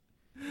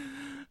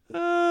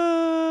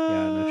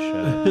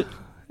shit.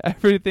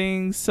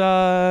 Everything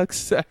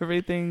sucks.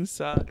 Everything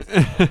sucks.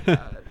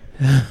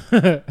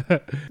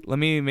 Let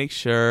me make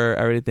sure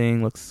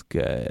everything looks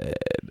good.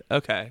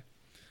 Okay.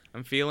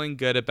 I'm feeling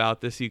good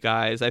about this, you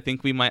guys. I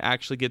think we might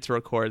actually get to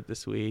record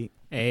this week.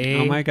 Hey,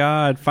 Oh my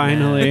God,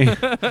 finally.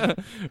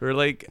 We're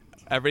like,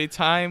 every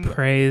time.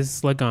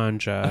 praise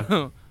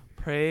Laganja.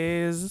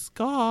 Praise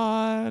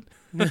God.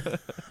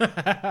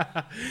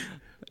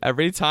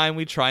 Every time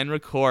we try and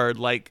record,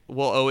 like,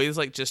 we'll always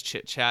like just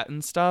chit chat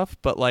and stuff,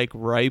 but like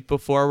right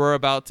before we're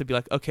about to be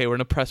like, okay, we're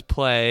gonna press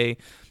play,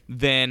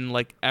 then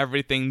like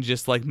everything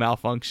just like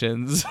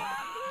malfunctions.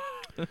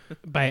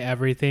 By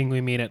everything,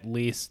 we mean at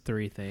least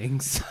 3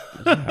 things.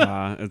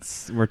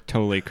 We're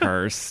totally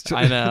cursed.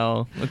 I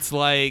know. It's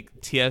like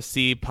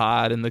TFC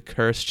pod and the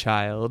cursed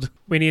child.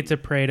 We need to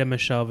pray to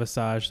Michelle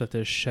Visage that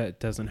this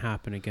shit doesn't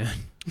happen again.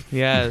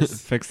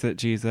 Yes. Fix it,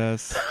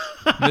 Jesus.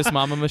 Miss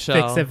Mama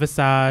Michelle. Fix it,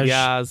 Visage.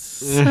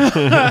 Yes.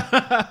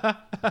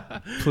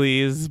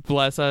 Please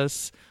bless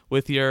us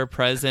with your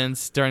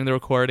presence during the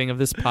recording of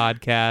this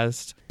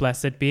podcast.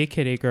 Blessed be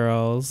kitty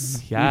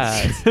girls.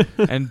 Yes.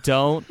 And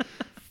don't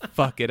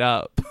fuck it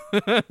up.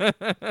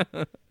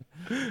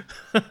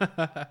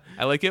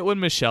 I like it when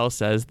Michelle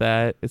says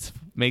that. It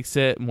makes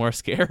it more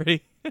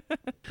scary.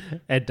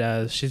 It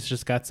does. She's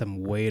just got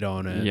some weight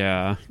on it.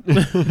 Yeah.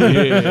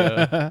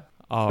 Yeah.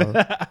 Oh.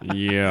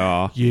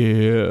 Yeah.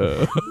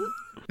 Yeah.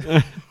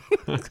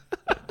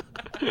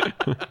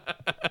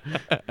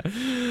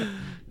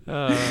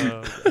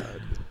 Oh,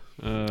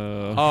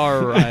 God.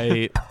 All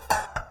right.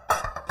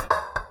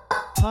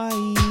 Hi.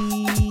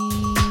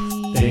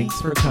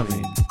 Thanks for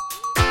coming.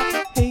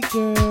 Hey,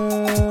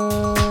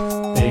 girl.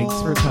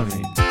 Thanks for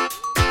coming.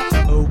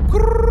 Oh,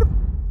 grrr.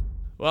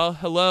 Well,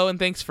 hello and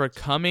thanks for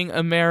coming,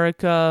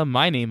 America.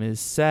 My name is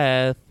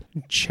Seth.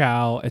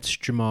 Ciao, it's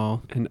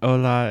Jamal. And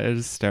hola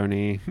is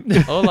Stony.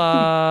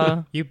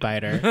 Hola. You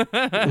bite her.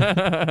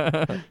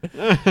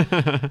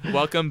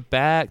 Welcome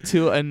back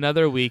to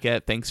another week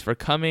at Thanks for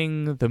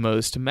Coming, the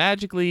most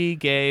magically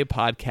gay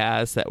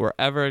podcast that were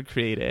ever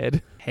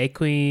created. Hey,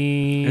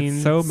 queens.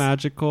 It's so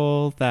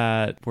magical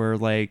that we're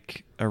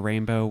like a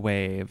rainbow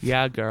wave.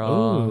 Yeah, girl.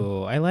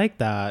 Ooh, I like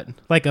that.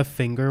 Like a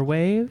finger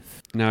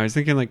wave? No, I was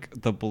thinking like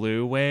the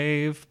blue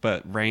wave,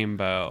 but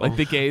rainbow. Like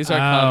the gays are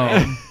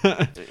coming.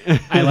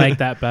 I like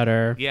that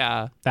better.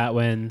 Yeah. That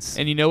wins.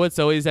 And you know what's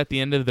always at the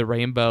end of the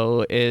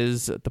rainbow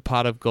is the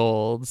pot of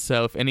gold.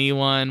 So if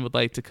anyone would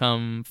like to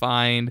come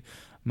find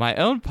my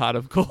own pot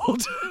of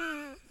gold,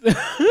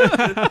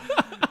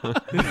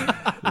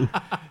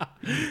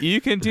 you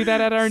can do that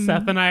at our...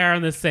 Seth and I are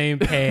on the same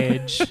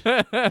page.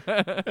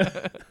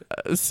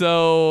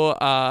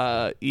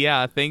 So,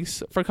 yeah,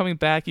 thanks for coming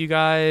back, you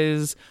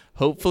guys.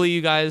 Hopefully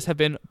you guys have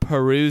been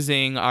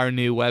perusing our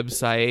new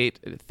website,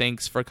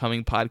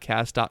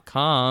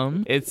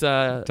 thanksforcomingpodcast.com. It's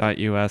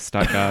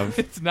 .us.gov.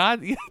 It's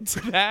not yet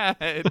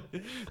that.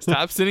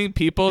 Stop sending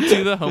people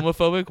to the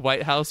homophobic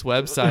White House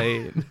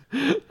website.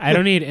 I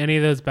don't need any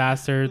of those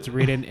bastards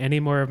reading any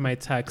more of my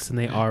texts than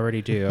they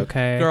already do,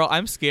 okay? Girl,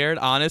 I'm scared.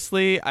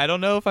 Honestly, I don't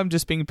know if I'm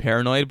just being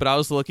paranoid, but I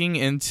was looking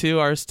into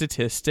our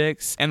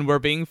statistics and we're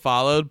being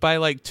followed by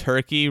like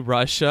Turkey,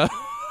 Russia,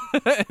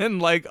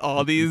 and like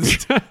all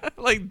these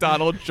like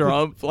Donald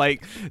Trump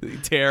like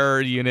terror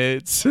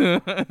units.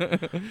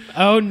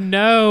 Oh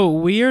no,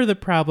 we are the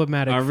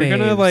problematic Are we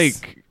gonna faves.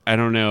 like, I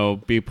don't know,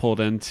 be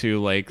pulled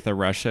into like the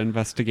Russia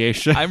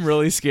investigation? I'm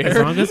really scared. As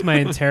long as my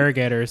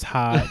interrogator is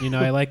hot, you know,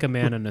 I like a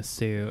man in a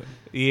suit.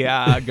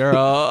 Yeah,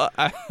 girl.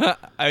 I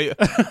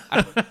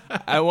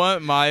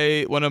want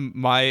one of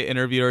my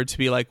interviewer to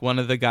be like one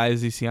of the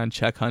guys you see on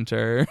Check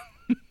Hunter.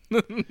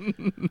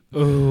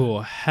 Ooh,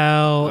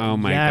 hell Oh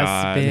my yes,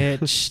 God.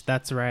 bitch.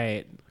 That's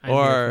right. I'm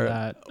here for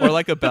that. Or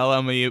like a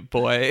Bellamy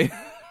boy.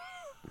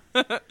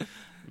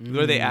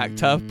 Where they act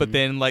tough, but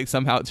then like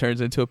somehow it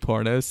turns into a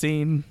porno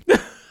scene.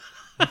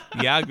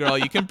 Yeah, girl,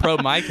 you can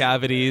probe my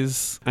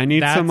cavities. I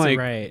need some That's like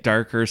right.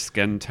 darker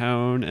skin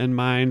tone in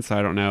mine, so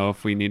I don't know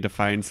if we need to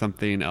find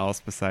something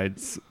else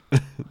besides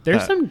There's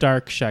that. some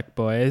dark Czech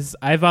boys.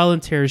 I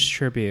volunteers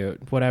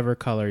tribute, whatever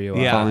color you are.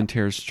 Yeah.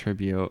 Volunteers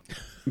tribute.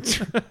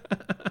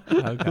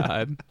 Oh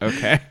God.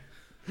 Okay.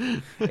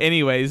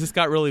 Anyways, this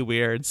got really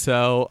weird.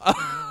 So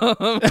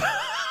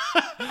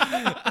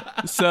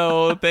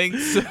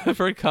thanks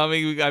for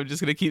coming. I'm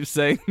just gonna keep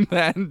saying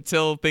that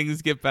until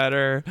things get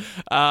better.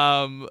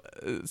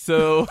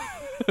 So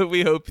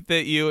we hope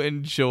that you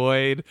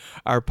enjoyed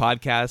our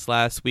podcast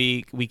last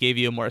week. We gave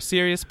you a more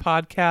serious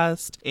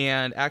podcast,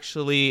 and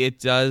actually it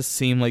does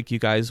seem like you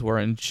guys were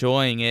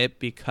enjoying it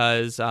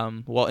because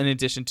well, in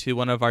addition to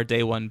one of our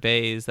day one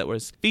bays that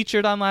was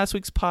featured on last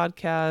week's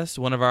podcast,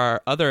 one of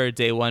our other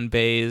day one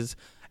bays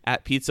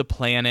at Pizza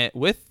Planet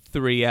with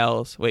 3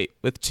 L's. Wait,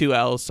 with 2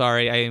 L's.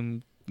 Sorry,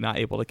 I'm not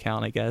able to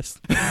count, I guess.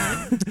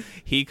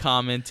 He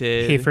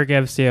commented, He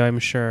forgives you, I'm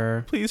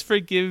sure. "Please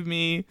forgive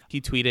me."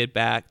 He tweeted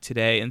back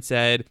today and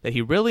said that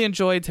he really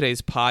enjoyed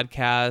today's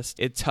podcast.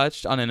 It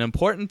touched on an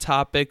important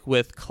topic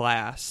with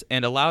class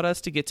and allowed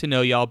us to get to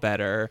know y'all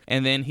better.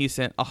 And then he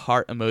sent a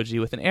heart emoji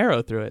with an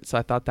arrow through it. So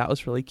I thought that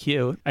was really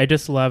cute. I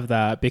just love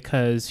that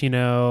because,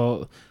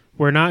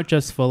 we're not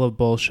just full of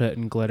bullshit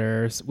and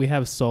glitters. We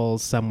have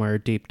souls somewhere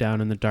deep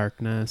down in the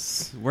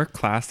darkness. We're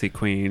classy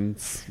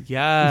queens.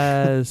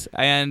 Yes.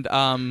 And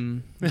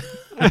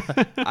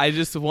I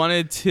just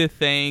wanted to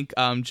thank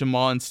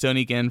Jamal and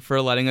Stony again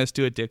for letting us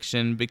do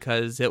addiction,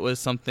 because it was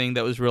something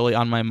that was really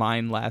on my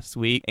mind last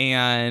week.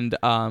 And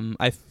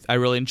I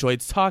really enjoyed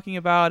talking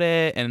about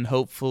it, and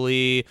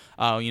hopefully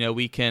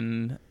we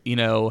can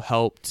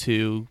help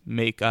to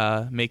make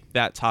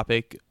that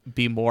topic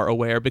be more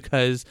aware,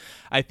 because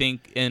I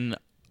think in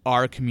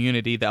our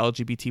community, the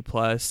LGBT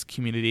plus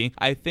community,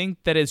 I think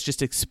that it's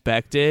just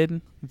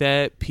expected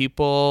that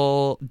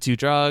people do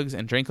drugs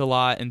and drink a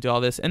lot and do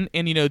all this, and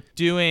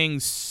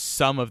doing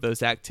some of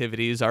those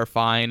activities are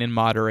fine in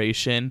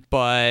moderation,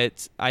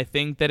 but I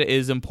think that it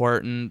is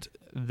important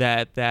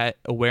that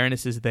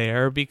awareness is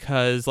there,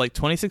 because like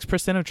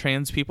 26% of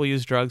trans people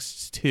use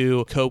drugs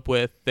to cope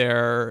with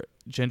their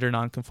gender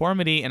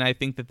nonconformity, and I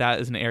think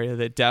that is an area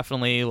that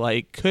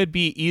definitely could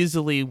be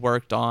easily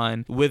worked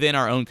on within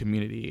our own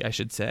community. I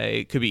should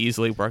say it could be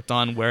easily worked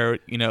on where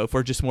if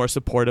we're just more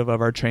supportive of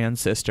our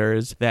trans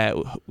sisters, that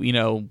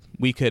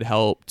we could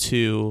help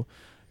to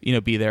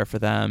be there for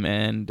them,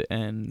 and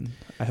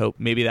I hope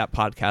maybe that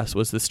podcast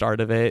was the start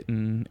of it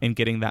and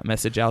getting that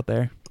message out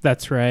there.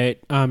 That's right.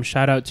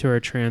 Shout out to our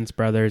trans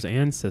brothers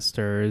and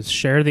sisters.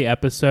 Share the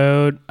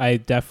episode. I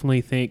definitely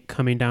think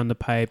coming down the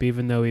pipe,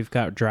 even though we've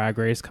got Drag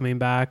Race coming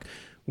back,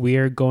 we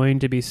are going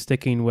to be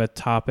sticking with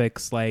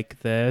topics like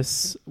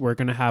this. We're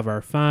going to have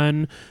our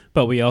fun,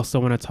 but we also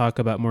want to talk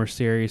about more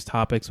serious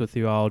topics with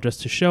you all,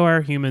 just to show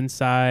our human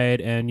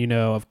side. And,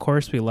 of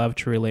course, we love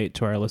to relate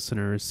to our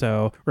listeners.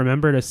 So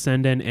remember to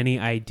send in any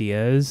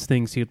ideas,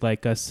 things you'd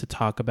like us to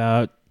talk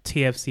about.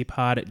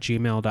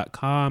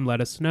 tfcpod@gmail.com.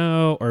 Let us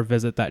know, or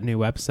visit that new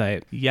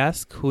website.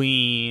 Yes,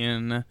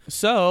 queen.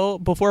 So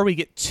before we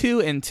get too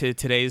into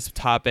today's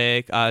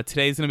topic,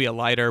 today's going to be a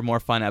lighter,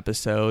 more fun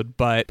episode.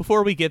 But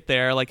before we get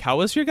there, how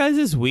was your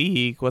guys'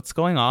 week? What's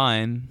going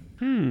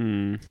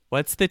on?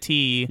 What's the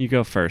tea? You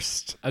go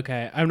first.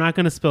 Okay, I'm not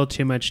going to spill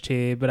too much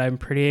tea, but I'm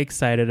pretty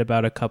excited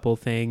about a couple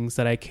things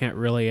that I can't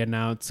really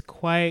announce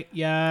quite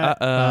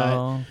yet.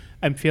 Uh-oh.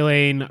 I'm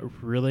feeling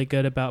really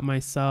good about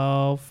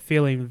myself,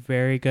 feeling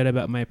very good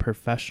about my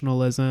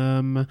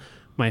professionalism,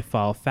 my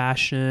fall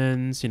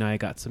fashions. I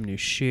got some new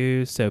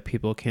shoes, so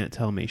people can't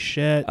tell me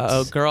shit.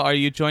 Oh, girl, are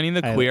you joining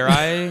the Queer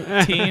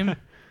Eye team?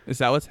 Is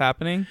that what's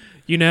happening?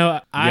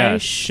 I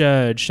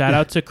should. Shout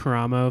out to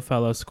Karamo,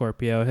 fellow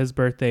Scorpio. His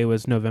birthday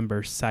was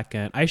November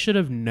 2nd. I should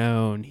have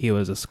known he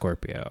was a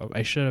Scorpio.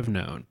 I should have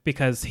known,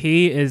 because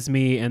he is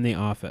me in the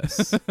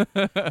office.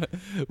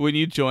 When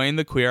you join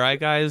the Queer Eye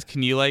guys,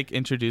 can you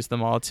introduce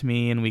them all to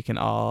me, and we can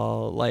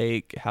all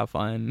have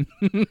fun?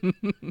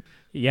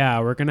 Yeah,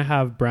 we're going to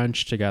have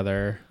brunch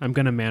together. I'm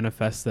going to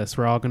manifest this.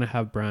 We're all going to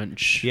have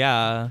brunch.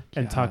 Yeah.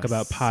 And talk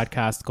about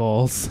podcast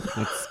goals.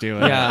 Let's do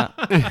it. Yeah.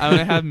 I'm going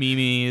to have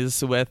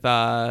Mimi's with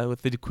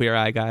the Queer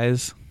Eye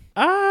guys.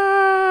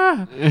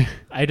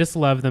 I just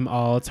love them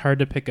all. It's hard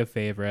to pick a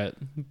favorite,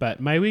 but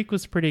my week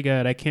was pretty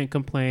good. I can't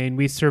complain.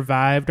 We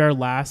survived our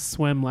last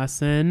swim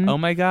lesson. Oh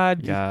my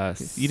God.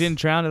 Yes. You didn't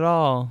drown at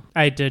all.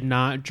 I did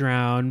not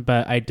drown,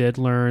 but I did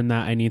learn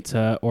that I need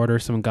to order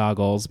some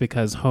goggles,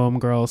 because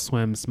homegirl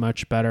swims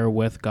much better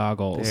with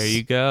goggles. There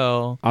you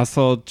go.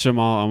 Also,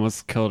 Jamal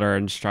almost killed our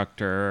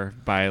instructor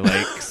by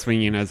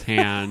swinging his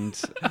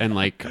hand and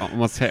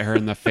almost hit her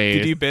in the face.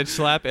 Did you bitch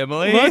slap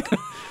Emily? Look.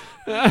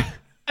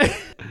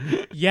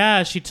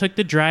 Yeah, she took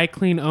the dry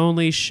clean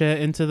only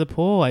shit into the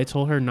pool. I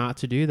told her not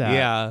to do that.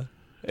 Yeah.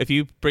 If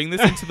you bring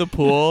this into the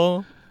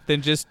pool,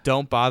 then just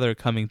don't bother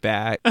coming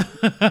back.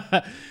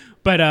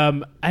 But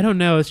I don't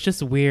know. It's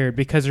just weird,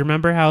 because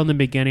remember how in the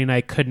beginning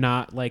I could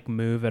not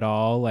move at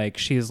all?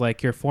 She's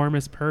your form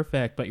is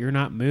perfect, but you're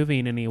not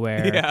moving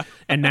anywhere. Yeah.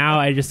 And now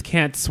I just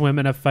can't swim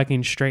in a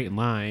fucking straight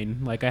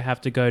line. I have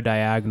to go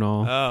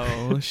diagonal.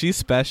 Oh, she's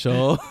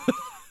special.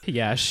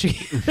 Yeah,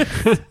 she...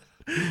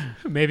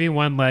 Maybe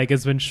one leg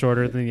has been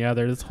shorter than the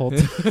other this whole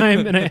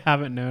time, and I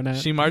haven't known it.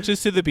 She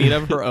marches to the beat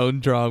of her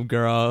own drum,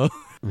 girl.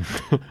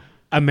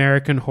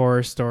 American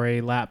Horror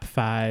Story, lap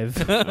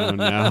 5. Oh,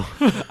 no.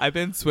 I've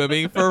been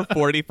swimming for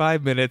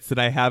 45 minutes,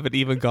 and I haven't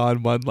even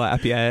gone one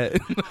lap yet.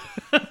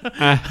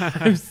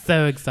 I'm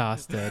so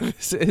exhausted.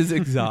 This is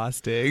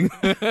exhausting.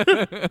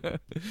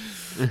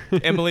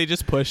 Emily,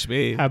 just push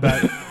me. How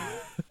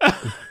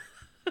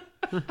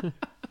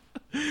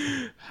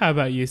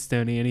about you,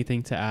 Stoney?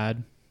 Anything to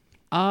add?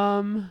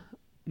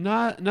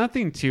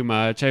 Nothing too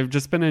much. I've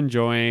just been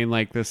enjoying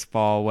this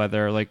fall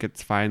weather.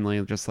 It's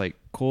finally just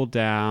cooled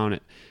down.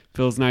 It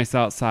feels nice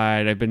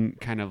outside. I've been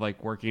kind of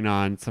working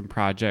on some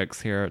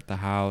projects here at the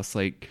house,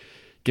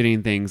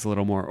 getting things a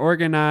little more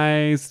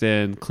organized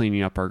and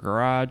cleaning up our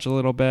garage a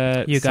little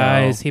bit. You So,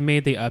 guys, he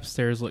made the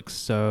upstairs look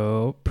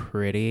so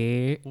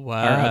pretty.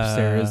 Wow. Our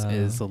upstairs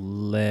is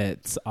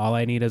lit. All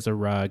I need is a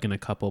rug and a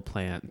couple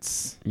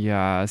plants.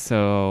 yeah,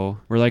 so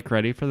we're like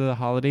ready for the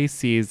holiday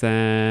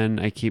season.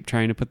 I keep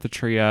trying to put the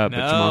tree up, but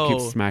Jamal No.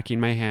 keeps smacking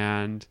my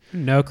hand.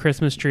 No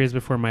Christmas trees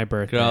before my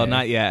birthday. Girl,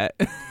 not yet.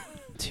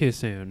 Too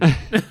soon.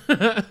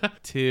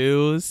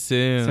 Too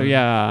soon. So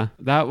yeah,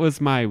 that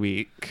was my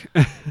week.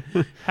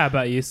 How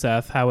about you,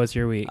 Seth? How was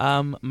your week?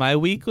 My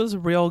week was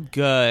real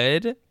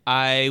good.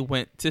 I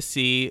went to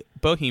see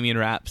Bohemian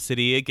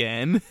Rhapsody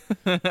again,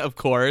 of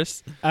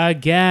course.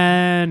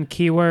 Again.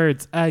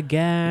 Keywords.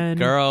 Again.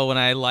 Girl, when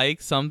I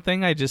like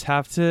something, I just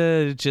have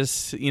to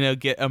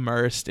get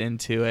immersed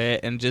into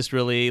it and just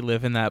really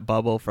live in that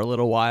bubble for a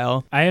little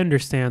while. I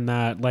understand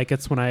that. Like,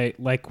 it's when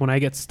I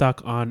get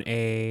stuck on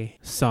a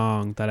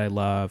song that I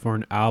love or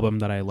an album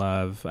that I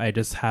love, I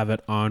just have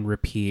it on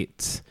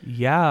repeat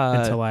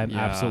Yeah. until I'm yeah.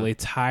 absolutely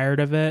tired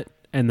of it.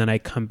 And then I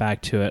come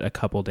back to it a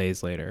couple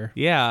days later.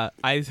 Yeah,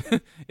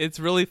 it's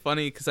really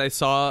funny because I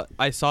saw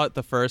it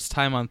the first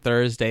time on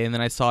Thursday, and then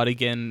I saw it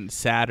again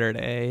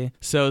Saturday.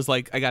 So it was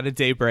like I got a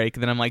day break,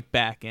 and then I'm like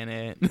back in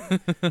it.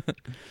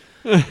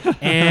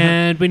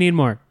 And we need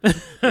more.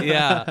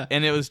 Yeah,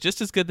 and it was just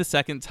as good the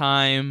second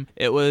time.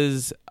 It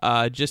was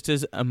just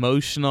as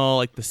emotional,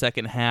 like the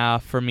second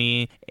half for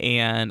me,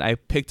 and I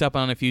picked up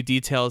on a few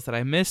details that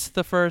I missed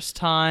the first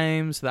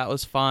time, so that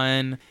was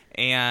fun.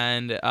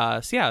 And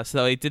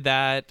so I did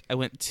that. I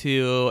went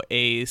to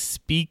a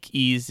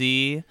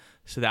speakeasy,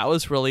 so that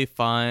was really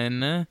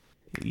fun.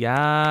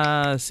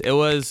 Yes, it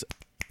was.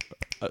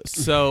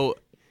 So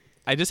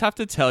I just have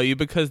to tell you,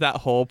 because that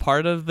whole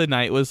part of the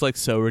night was like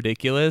so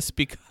ridiculous,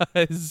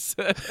 because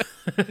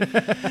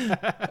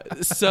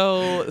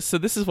so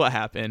this is what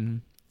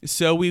happened.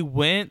 So we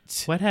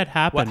went. What had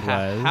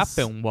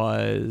happened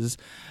was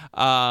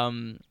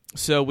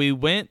so we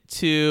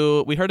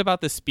heard about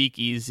the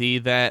speakeasy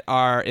that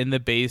are in the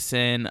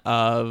basin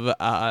of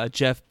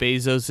Jeff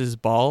Bezos's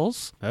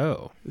balls.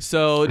 Oh.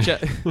 So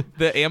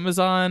the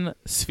Amazon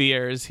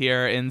spheres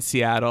here in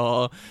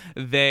Seattle,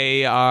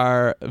 they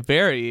are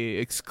very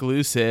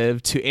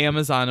exclusive to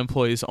Amazon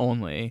employees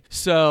only.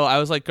 So I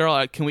was like,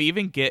 girl, can we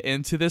even get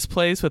into this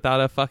place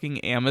without a fucking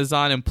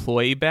Amazon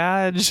employee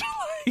badge?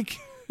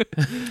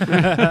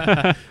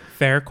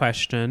 Fair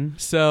question.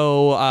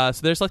 So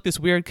there's like this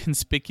weird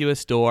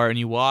conspicuous door, and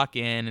you walk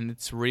in, and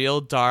it's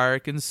real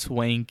dark and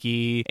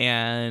swanky,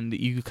 and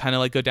you kind of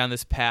like go down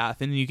this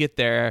path, and you get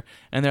there,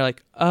 and they're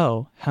like,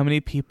 "Oh, how many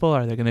people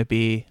are there going to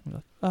be?" I'm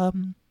like,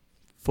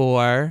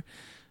 4.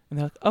 And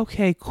they're like,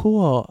 "Okay,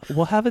 cool.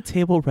 We'll have a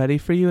table ready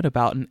for you in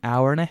about an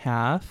hour and a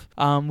half.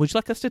 Would you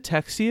like us to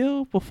text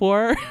you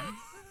before?"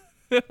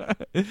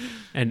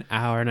 An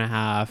hour and a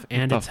half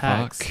and a What the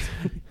text.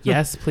 fuck?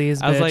 Yes,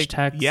 please, bitch. I was like,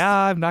 text. "Yeah,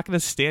 I'm not going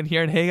to stand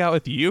here and hang out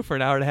with you for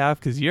an hour and a half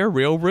because you're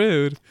real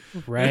rude."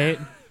 Right?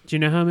 Do you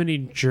know how many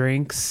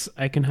drinks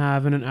I can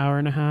have in an hour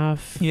and a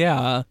half?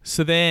 Yeah.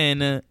 So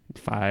then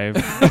 5.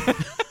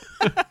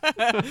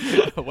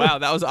 wow,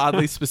 that was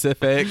oddly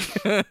specific.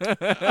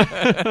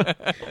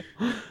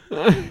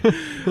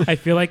 I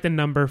feel like the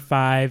number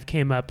 5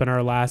 came up in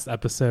our last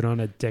episode on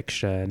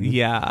addiction.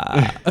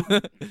 Yeah.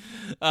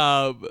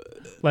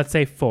 Let's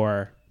say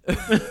 4.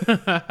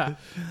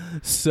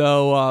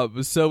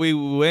 So we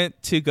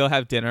went to go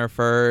have dinner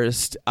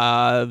first.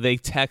 They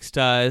text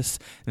us,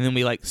 and then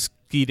we like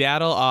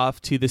skedaddle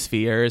off to the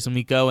spheres, and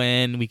we go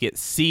in, we get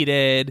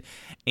seated,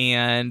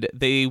 and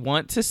they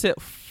want to sit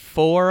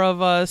 4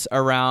 of us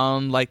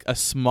around like a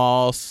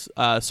small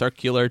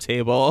circular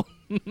table.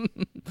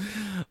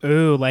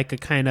 Ooh, like a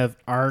kind of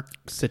arc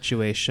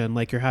situation,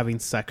 like you're having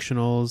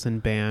sectionals in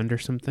band or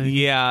something.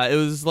 Yeah, it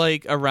was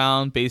like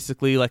around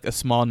basically like a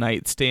small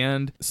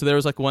nightstand. So there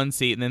was like one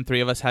seat, and then 3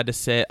 of us had to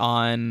sit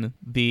on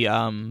the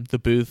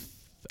booth,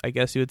 I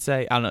guess you would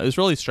say. I don't know. It was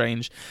really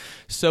strange.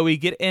 So we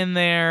get in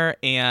there,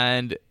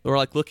 and we're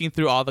like looking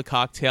through all the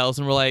cocktails,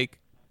 and we're like,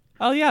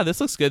 "Oh yeah,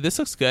 this looks good. This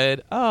looks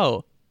good.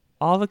 Oh,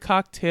 all the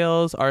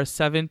cocktails are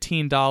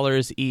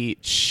 $17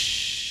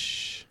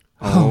 each."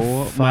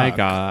 Oh my fuck.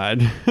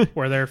 God.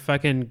 Were there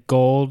fucking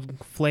gold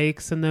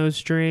flakes in those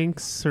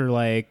drinks or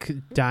like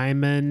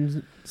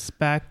diamond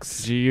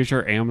specks? Did you use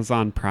your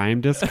Amazon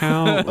Prime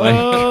discount?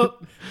 Oh,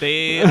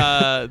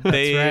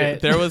 Right.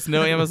 There was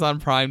no Amazon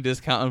Prime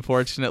discount,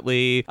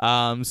 unfortunately.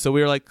 So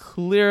we were like,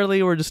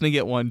 clearly we're just gonna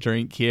get one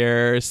drink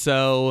here.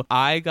 So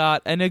I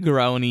got a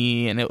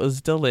Negroni, and it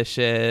was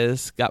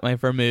delicious. Got my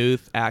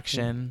vermouth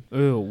action.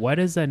 ooh, what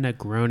is a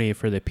Negroni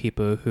for the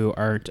people who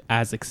aren't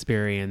as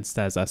experienced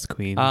as us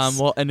queens?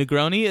 Well, a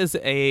Negroni is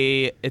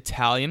a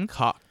Italian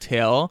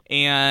cocktail,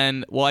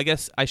 and well, I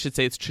guess I should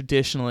say it's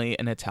traditionally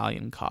an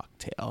Italian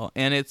cocktail,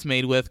 and it's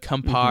made with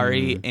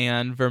Campari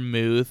and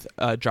vermouth,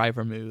 dry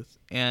vermouth,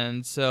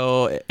 and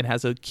so it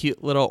has a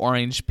cute little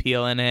orange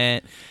peel in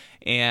it.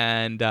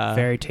 and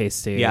Very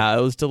tasty. yeah,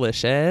 it was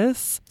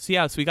delicious.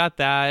 So we got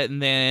that,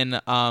 and then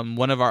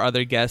one of our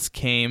other guests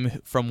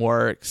came from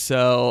work,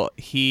 so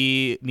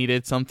he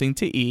needed something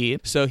to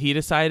eat, so he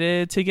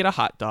decided to get a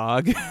hot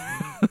dog.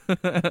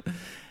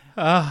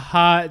 A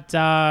hot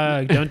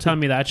dog. Don't tell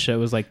me that shit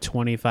was like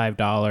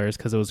 $25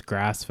 because it was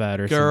grass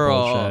fed or some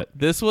bullshit.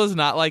 This was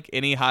not like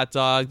any hot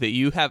dog that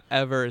you have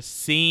ever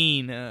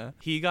seen.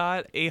 He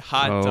got a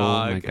hot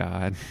dog. Oh my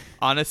God.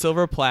 On a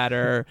silver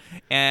platter,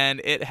 and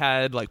it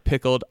had like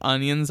pickled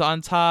onions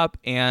on top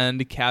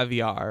and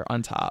caviar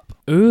on top.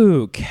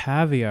 Ooh,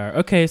 caviar.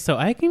 Okay, so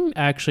I can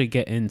actually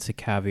get into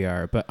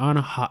caviar, but on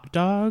a hot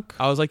dog?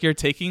 I was like, you're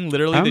taking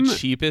literally the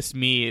cheapest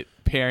meat,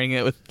 pairing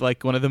it with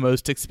like one of the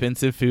most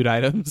expensive food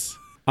items.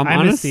 I'm a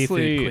honestly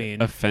seafood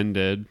queen.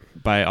 offended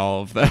by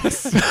all of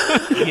this.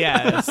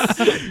 Yes.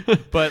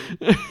 But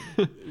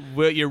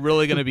what you're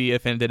really going to be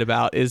offended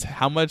about is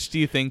how much do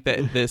you think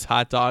that this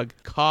hot dog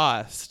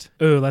cost?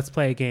 Ooh, let's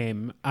play a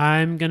game.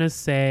 I'm going to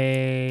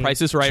say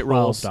Price is Right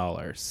rules.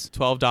 $12.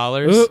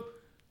 $12? Ooh,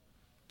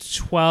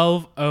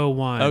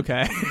 $12.01.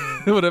 Okay.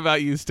 What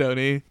about you,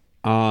 Stoney?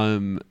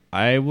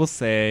 I will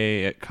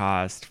say it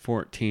cost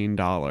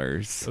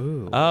 $14.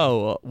 Ooh.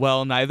 Oh,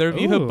 well, neither of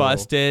you have Ooh.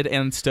 busted,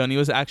 and Stoney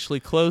was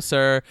actually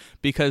closer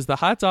because the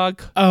hot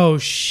dog Oh,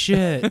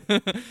 shit.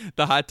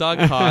 the hot dog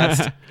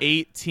cost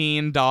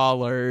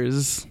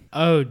 $18.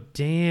 Oh,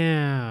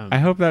 damn. I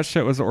hope that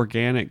shit was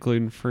organic,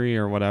 gluten-free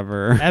or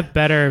whatever. That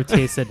better have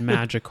tasted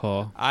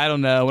magical. I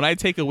don't know. When I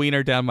take a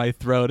wiener down my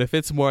throat, if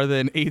it's more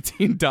than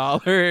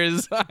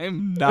 $18,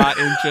 I'm not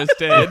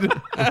interested.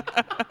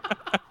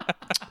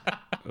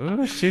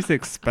 Ooh, she's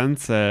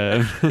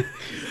expensive.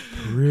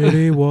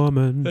 Pretty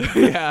woman.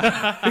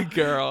 Yeah,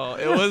 girl.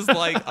 It was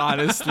like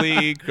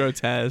honestly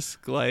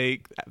grotesque,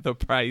 like the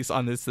price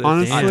on this hot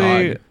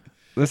Honestly, dog.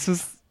 this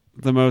is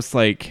the most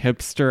like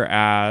hipster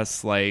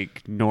ass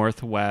like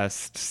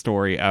Northwest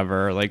story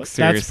ever. Like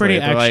seriously, That's pretty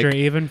They're extra like,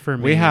 even for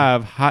me. we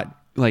have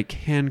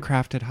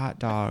handcrafted hot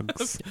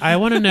dogs, I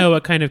want to know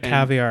what kind of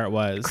caviar it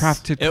was.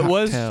 crafted It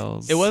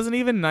cocktails. wasn't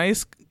even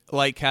nice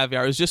like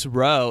caviar. It was just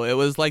roe. It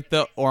was like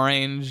the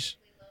orange.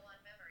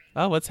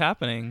 Oh, what's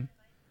happening?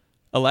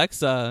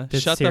 Alexa,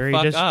 Did shut Siri the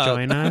fuck just up.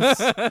 join us?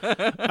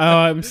 Oh,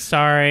 I'm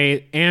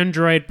sorry.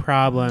 Android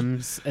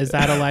problems. Is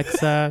that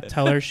Alexa?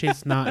 Tell her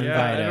she's not Yeah,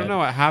 invited. I don't know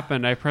what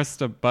happened. I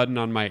pressed a button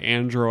on my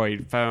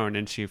Android phone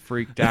and she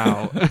freaked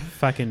out.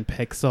 Fucking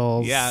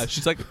pixels. Yeah,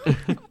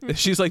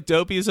 she's like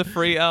Dopey's a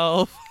free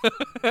elf.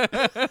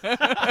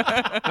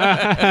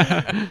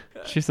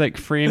 She's like,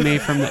 free me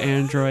from the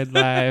Android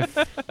life.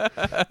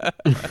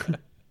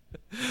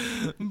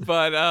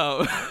 But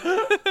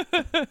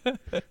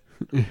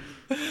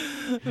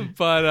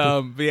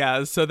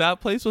yeah, so that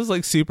place was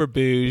like super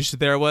bouge.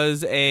 There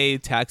was a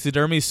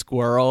taxidermy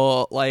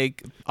squirrel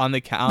like on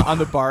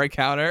the bar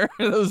counter.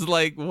 It was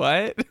like,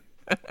 what?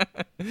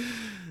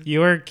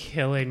 You are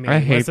killing me. I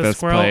hate was the this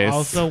squirrel place.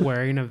 also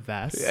wearing a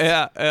vest?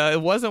 Yeah,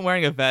 it wasn't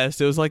wearing a vest.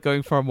 It was like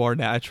going for a more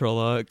natural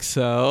look.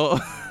 So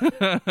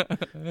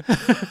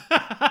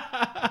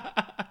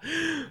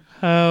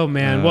Oh,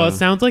 man. Well, it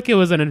sounds like it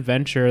was an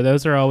adventure.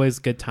 Those are always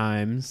good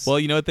times. well,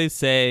 you know what they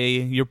say: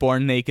 you're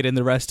born naked and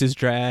the rest is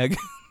drag.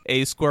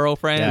 A squirrel,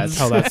 friends.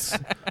 tell that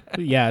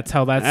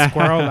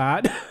squirrel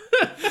that.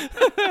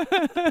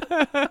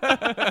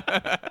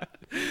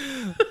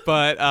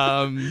 But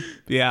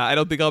yeah, I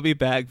don't think I'll be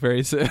back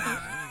very soon.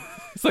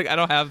 It's like I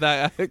don't have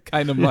that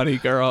kind of money,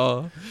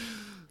 girl.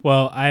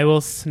 Well, I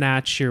will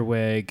snatch your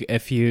wig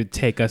if you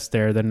take us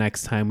there the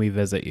next time we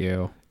visit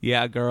you.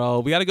 Yeah,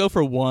 girl. We got to go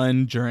for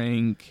one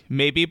drink.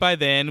 Maybe by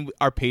then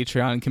our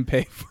Patreon can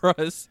pay for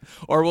us,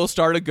 or we'll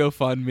start a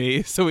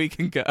GoFundMe so we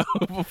can go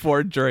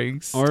for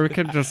drinks. Or we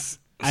could just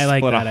I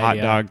like split that a hot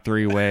idea. dog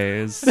 3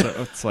 ways. So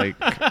it's like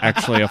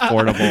actually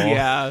affordable.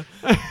 Yeah.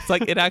 It's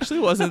like it actually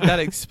wasn't that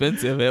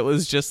expensive. It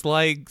was just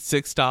like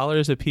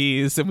 $6 a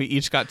piece and we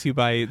each got 2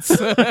 bites.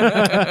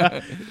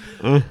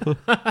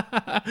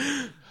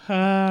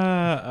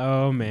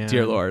 Oh, man.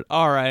 Dear Lord.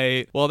 All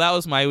right. Well, that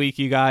was my week,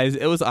 you guys.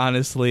 It was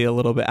honestly a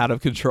little bit out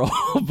of control,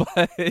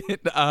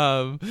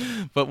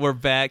 but we're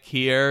back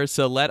here.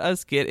 So let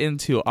us get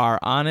into our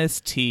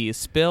honest tea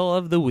spill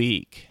of the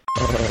week.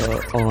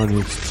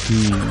 Honest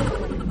tea.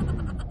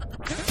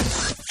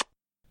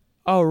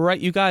 All right,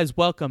 you guys,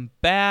 welcome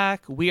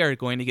back. We are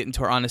going to get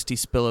into our honesty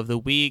spill of the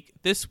week.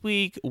 This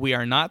week, we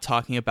are not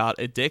talking about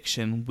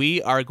addiction.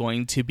 We are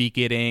going to be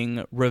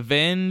getting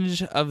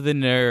Revenge of the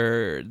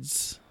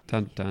Nerds.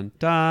 Dun dun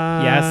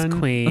dun. Yes,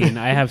 queen.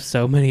 I have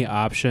so many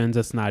options.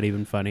 It's not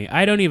even funny.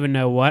 I don't even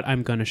know what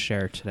I'm going to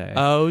share today.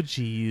 Oh,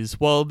 geez.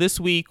 Well, this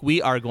week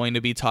we are going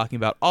to be talking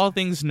about all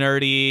things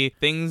nerdy,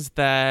 things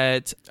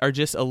that are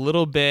just a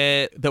little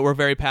bit that we're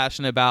very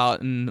passionate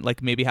about and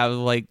like maybe have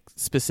like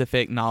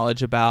specific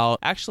knowledge about.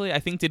 Actually, I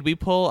think, did we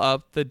pull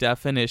up the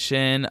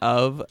definition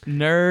of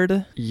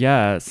nerd?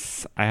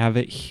 Yes, I have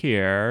it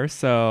here.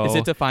 So Is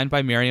it defined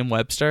by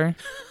Merriam-Webster?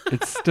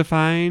 it's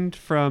defined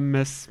from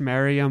Miss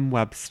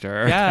Merriam-Webster.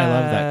 Webster. Yes, I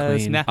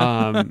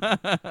love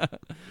that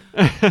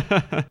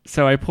queen.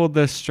 So I pulled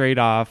this straight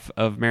off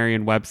of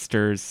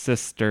Merriam-Webster's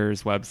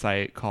sister's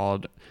website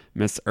called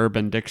Miss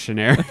Urban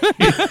Dictionary.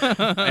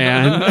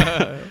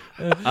 And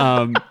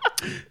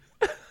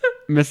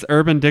Miss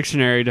Urban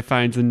Dictionary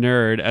defines a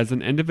nerd as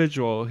an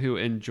individual who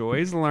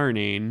enjoys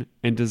learning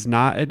and does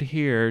not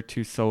adhere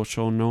to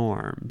social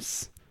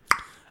norms.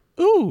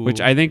 Ooh. Which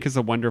I think is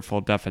a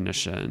wonderful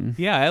definition.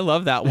 Yeah, I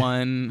love that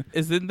one.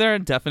 Isn't there a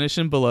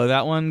definition below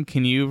that one?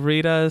 Can you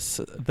read us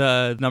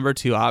the number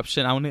 2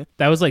 option? I want to.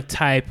 That was like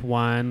type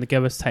 1.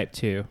 Give us type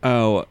 2.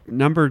 Oh,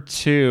 number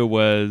 2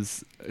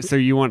 was... So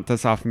you want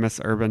this off Miss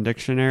Urban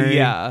Dictionary?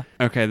 Yeah.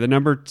 Okay, the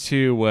number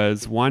 2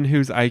 was one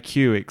whose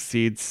IQ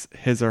exceeds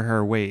his or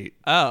her weight.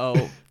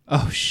 Oh.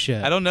 Oh,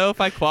 shit. I don't know if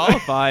I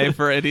qualify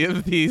for any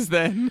of these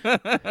then.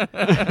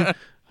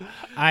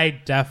 I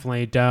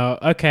definitely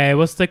don't. Okay,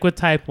 we'll stick with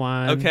type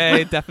 1.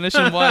 Okay,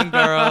 definition 1,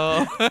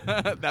 girl.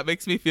 That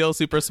makes me feel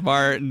super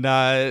smart.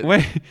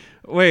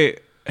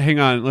 Wait, hang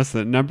on.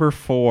 Listen, number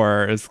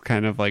 4 is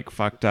kind of like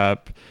fucked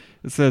up.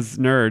 It says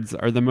nerds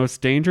are the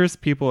most dangerous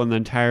people in the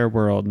entire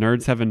world.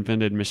 Nerds have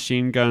invented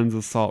machine guns,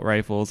 assault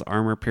rifles,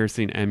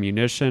 armor-piercing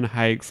ammunition,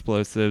 high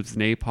explosives,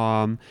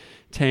 napalm,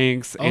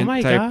 tanks, Oh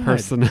my God.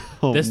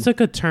 anti-personnel. This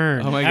took a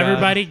turn. Oh my God.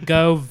 Everybody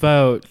go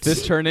vote.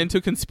 This turned into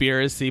a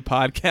conspiracy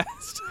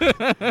podcast.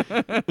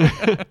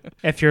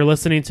 If you're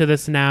listening to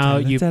this now,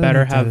 you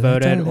better have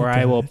voted or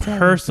I will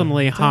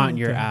personally haunt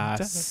your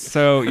ass.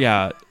 So,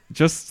 yeah,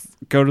 just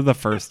go to the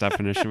first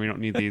definition. We don't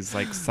need these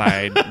like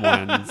side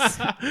ones.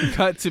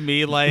 Cut to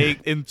me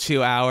like in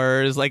 2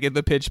 hours, like in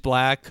the pitch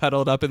black,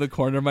 cuddled up in the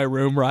corner of my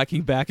room,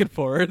 rocking back and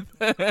forth.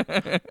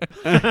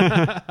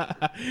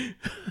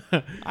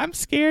 I'm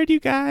scared, you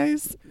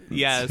guys.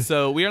 Yeah,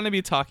 so we're going to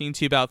be talking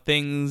to you about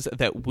things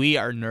that we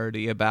are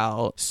nerdy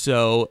about.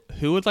 So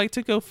who would like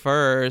to go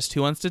first?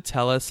 Who wants to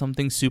tell us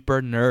something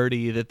super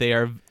nerdy that they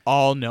are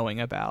all knowing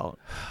about?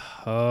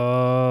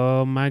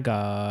 Oh my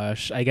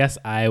gosh. I guess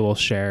I will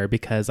share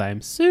because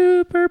I'm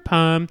super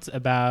pumped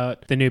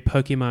about the new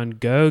Pokemon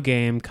Go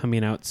game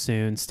coming out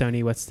soon.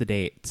 Stoney, what's the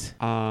date?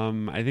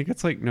 I think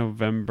it's like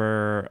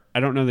November. I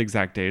don't know the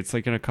exact date. It's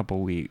like in a couple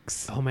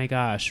weeks. Oh my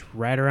gosh,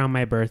 right around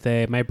my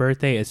birthday. My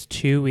birthday is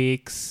 2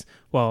 weeks.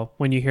 Well,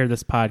 when you hear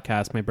this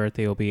podcast, my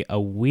birthday will be a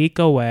week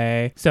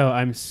away. So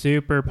I'm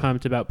super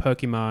pumped about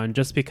Pokemon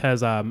just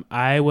because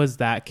I was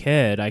that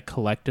kid. I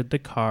collected the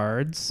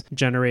cards.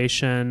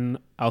 Generation,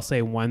 I'll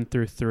say 1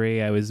 through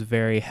 3, I was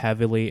very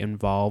heavily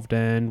involved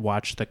in.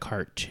 Watched the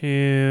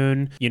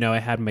cartoon. You know, I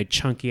had my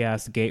chunky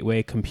ass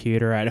Gateway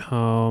computer at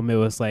home. It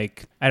was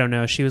like, I don't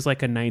know, she was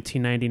like a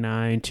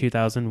 1999,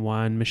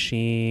 2001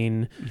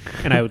 machine.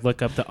 And I would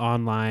look up the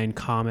online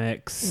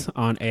comics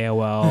on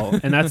AOL.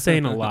 And that's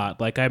saying a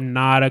lot. Like, I'm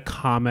not a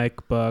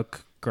comic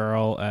book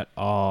girl at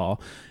all.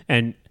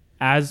 And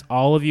as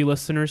all of you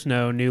listeners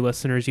know, new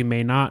listeners you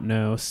may not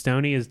know,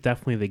 Stoney is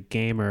definitely the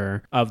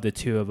gamer of the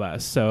two of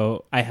us.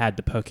 So I had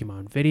the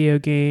Pokemon video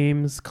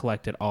games,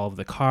 collected all of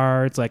the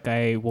cards. Like,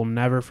 I will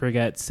never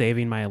forget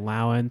saving my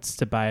allowance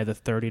to buy the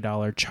 $30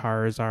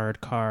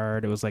 Charizard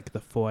card. It was like the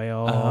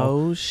foil.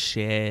 Oh,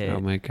 shit. Oh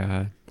my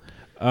God.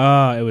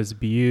 Oh, it was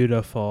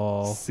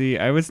beautiful. See,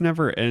 I was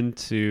never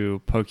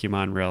into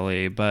Pokemon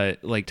really,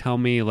 but like tell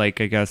me,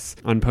 like, I guess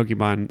on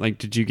Pokemon, like,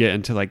 did you get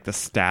into like the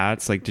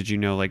stats? Like, did you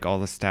know like all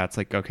the stats?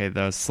 Like, okay,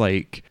 this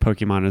like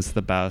Pokemon is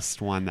the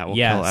best one that will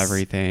kill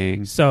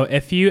everything. So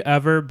if you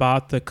ever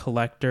bought the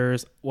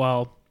collectors,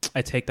 well,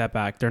 I take that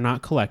back. They're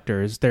not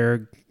collectors.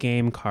 They're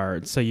game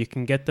cards. So you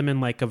can get them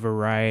in like a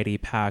variety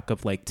pack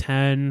of like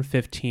 10,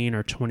 15,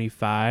 or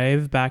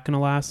 25 back in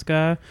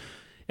Alaska.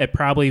 It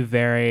probably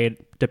varied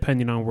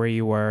depending on where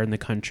you were in the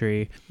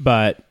country.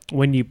 But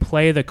when you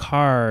play the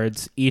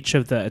cards, each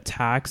of the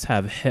attacks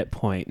have hit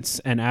points.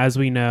 And as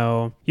we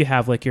know, you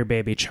have like your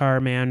baby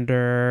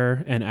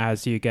Charmander, and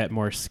as you get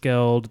more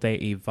skilled, they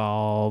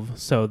evolve.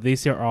 So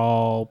these are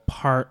all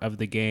part of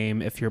the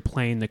game if you're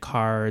playing the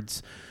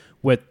cards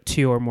with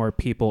 2 or more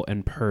people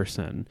in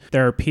person.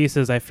 There are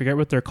pieces, I forget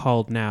what they're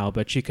called now,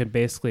 but you can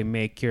basically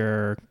make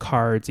your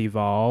cards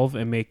evolve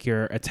and make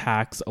your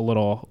attacks a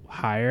little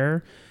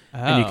higher.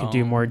 And you can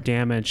do more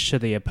damage to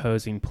the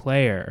opposing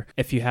player.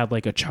 If you had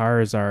like a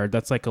Charizard,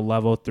 that's like a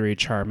level 3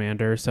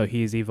 Charmander, so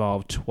he's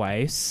evolved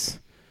twice.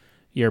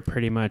 You're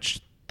pretty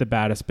much the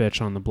baddest bitch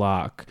on the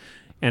block.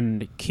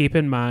 And keep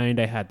in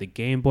mind, I had the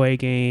Game Boy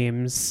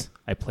games.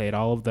 I played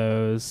all of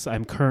those.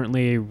 I'm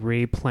currently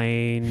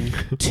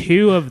replaying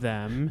 2 of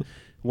them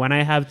when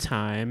I have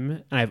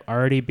time. And I've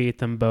already beat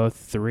them both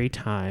 3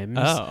 times.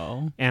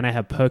 Oh. And I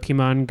have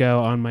Pokemon Go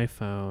on my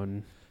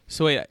phone.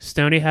 So wait,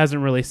 Stoney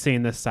hasn't really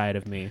seen this side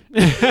of me.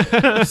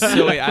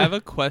 I have a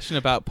question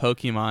about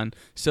Pokemon.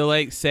 So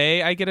like,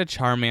 say I get a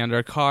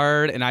Charmander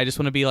card and I just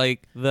want to be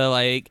like the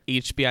like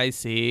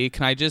HBIC.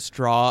 Can I just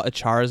draw a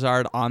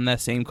Charizard on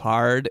that same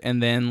card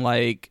and then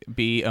like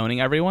be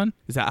owning everyone?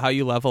 Is that how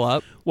you level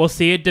up? Well,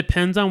 see, it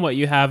depends on what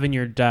you have in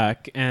your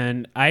deck.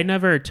 And I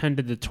never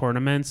attended the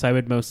tournaments. I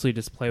would mostly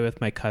just play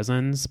with my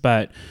cousins.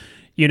 But,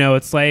 you know,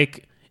 it's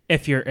like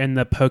if you're in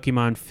the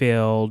Pokemon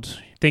field,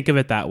 think of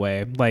it that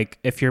way. Like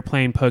if you're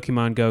playing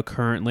Pokemon Go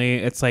currently,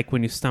 it's like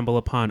when you stumble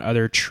upon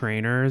other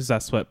trainers.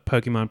 That's what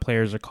Pokemon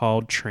players are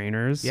called,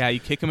 trainers. Yeah, you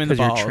kick them in the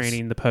because balls. you're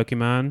training the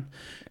Pokemon.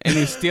 And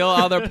you steal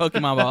all their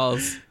Pokemon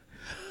balls.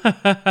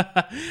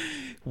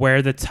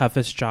 We're the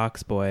toughest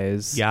jocks,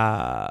 boys.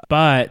 Yeah.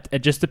 But it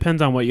just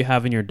depends on what you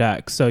have in your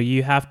deck. So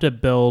you have to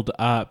build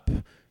up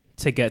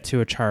to get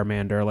to a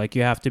Charmander. Like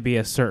you have to be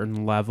a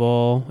certain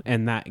level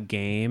in that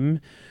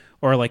game.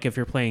 Or like if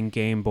you're playing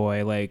Game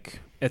Boy,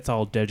 like it's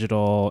all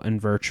digital and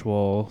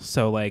virtual.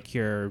 So like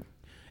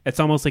it's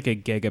almost like a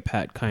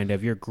Gigapet kind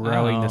of. You're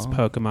growing this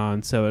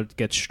Pokemon so it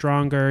gets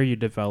stronger. You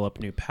develop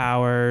new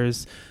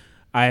powers.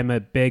 I am a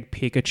big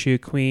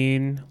Pikachu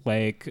queen.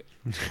 Like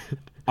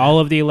all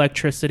of the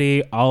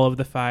electricity, all of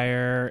the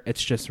fire.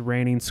 It's just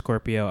raining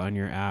Scorpio on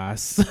your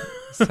ass.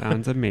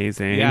 Sounds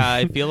amazing. Yeah,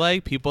 I feel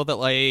like people that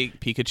like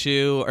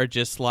Pikachu are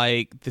just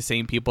like the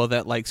same people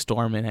that like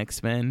Storm and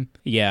X-Men.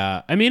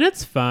 Yeah. I mean,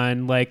 it's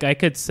fun. Like I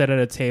could sit at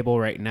a table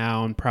right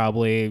now and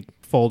probably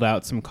fold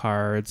out some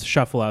cards,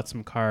 shuffle out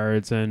some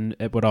cards, and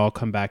it would all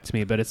come back to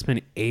me. But it's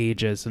been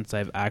ages since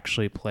I've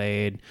actually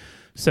played.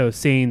 So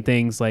seeing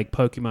things like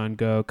Pokemon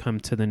Go come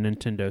to the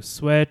Nintendo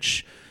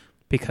Switch,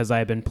 because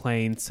I've been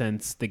playing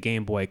since the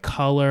Game Boy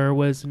Color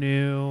was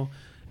new,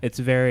 it's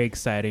very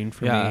exciting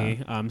for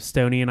me.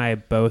 Stoney and I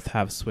both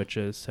have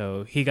Switches,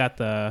 so he got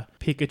the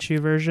Pikachu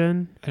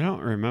version. I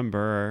don't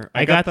remember.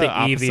 I got the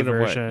opposite Eevee of what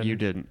version. you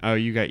didn't. Oh,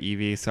 you got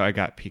Eevee, so I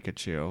got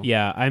Pikachu.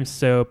 Yeah, I'm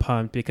so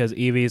pumped because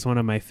Eevee is one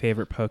of my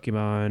favorite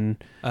Pokemon.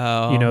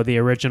 Oh. You know, the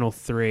original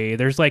 3.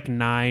 There's like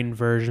 9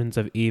 versions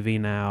of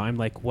Eevee now. I'm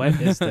like, what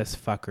is this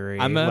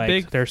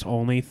fuckery? There's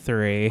only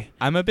 3.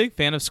 I'm a big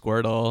fan of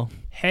Squirtle.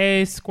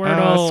 Hey,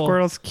 Squirtle.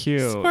 Squirtle's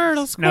cute.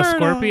 Squirtle. Now,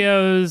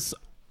 Scorpios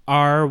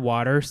are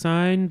water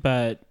sign,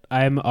 but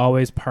I'm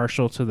always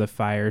partial to the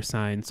fire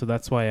sign, so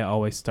that's why I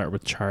always start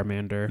with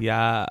Charmander.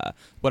 Yeah.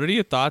 What are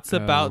your thoughts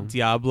about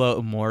Diablo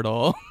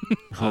Immortal?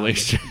 Holy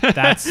shit.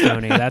 That's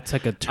Stoney. That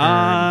took a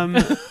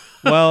turn.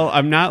 Well,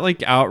 I'm not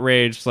like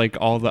outraged like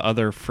all the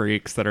other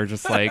freaks that are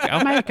just like,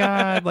 oh my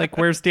god, like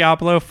where's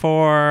Diablo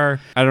 4?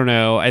 I don't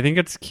know. I think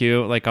it's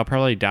cute. Like I'll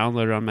probably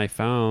download it on my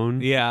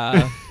phone.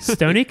 Yeah.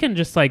 Stoney can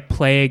just like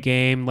play a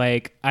game.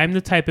 Like I'm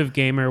the type of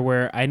gamer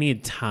where I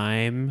need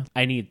time.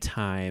 I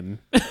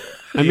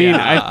mean,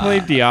 I've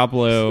played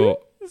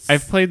Diablo.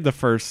 I've played the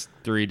first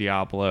 3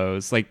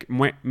 Diablos, like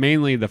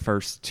mainly the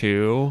first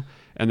 2.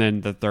 And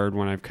then the third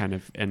one I've kind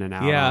of in and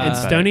out. Yeah. And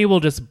Stoney will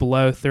just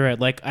blow through it.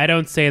 Like, I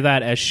don't say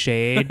that as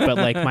shade, but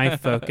like my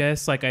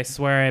focus, like I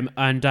swear I'm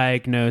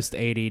undiagnosed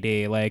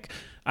ADD. Like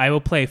I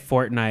will play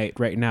Fortnite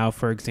right now,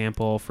 for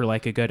example, for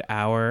like a good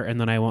hour, and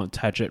then I won't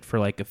touch it for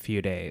like a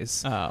few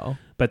days. Oh.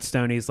 But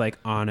Stoney's like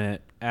on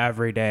it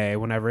every day.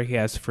 Whenever he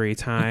has free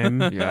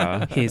time,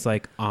 Yeah. he's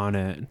like on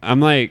it.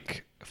 I'm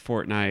like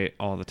Fortnite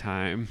all the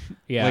time.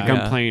 Yeah. Like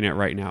I'm playing it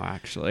right now,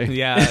 actually.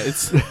 Yeah,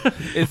 it's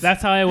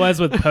That's how I was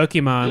with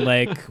Pokemon.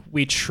 Like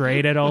we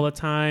traded all the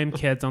time.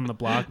 Kids on the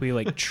block, we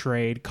like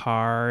trade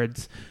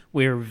cards.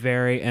 We were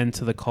very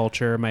into the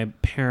culture. My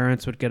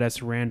parents would get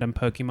us random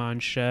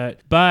Pokemon shit.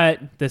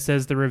 But this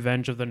is the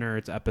Revenge of the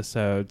Nerds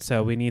episode,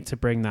 so we need to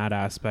bring that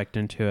aspect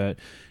into it.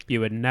 You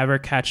would never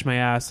catch my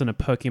ass in a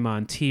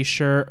Pokemon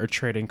t-shirt or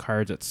trading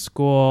cards at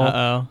school.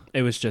 Uh-oh.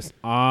 It was just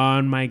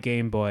on my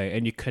Game Boy,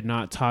 and you could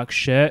not talk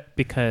shit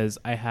because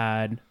I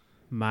had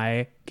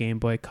my Game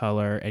Boy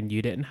Color and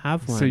you didn't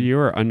have one. So you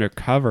were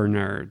undercover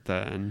nerd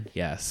then.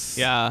 Yes.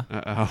 Yeah.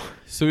 Uh-oh.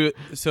 So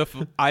if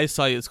I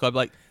saw you at school, I'd be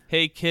like,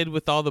 hey, kid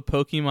with all the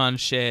Pokemon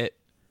shit,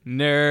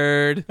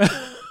 nerd.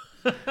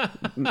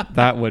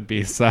 That would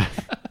be sad.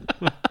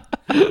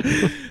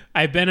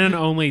 I've been in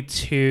only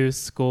 2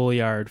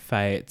 schoolyard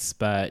fights,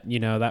 but you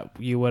know that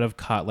you would have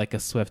caught like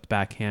a swift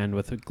backhand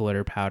with a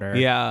glitter powder.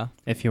 Yeah.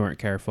 If you weren't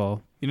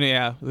careful. You know,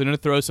 yeah. We're going to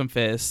throw some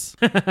fists.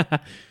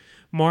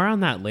 More on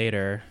that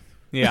later.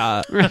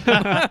 Yeah.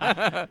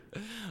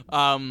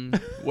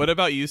 What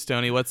about you,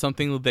 Stoney? What's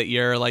something that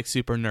you're like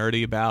super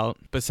nerdy about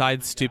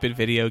besides stupid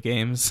video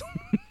games?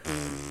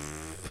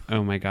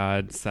 Oh my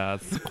God,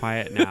 Seth,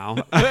 quiet now.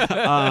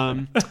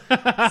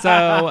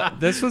 So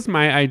this was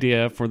my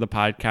idea for the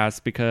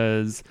podcast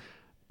because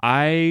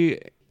I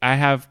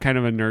have kind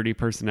of a nerdy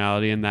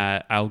personality in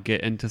that I'll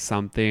get into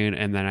something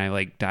and then I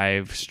like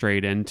dive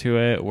straight into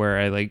it where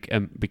I like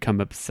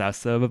become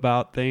obsessive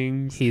about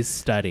things. He's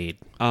studied.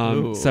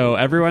 So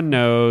everyone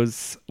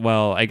knows,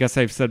 well, I guess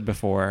I've said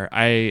before,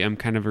 I am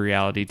kind of a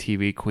reality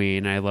TV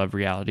queen. I love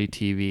reality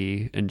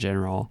TV in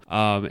general.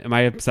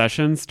 My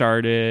obsession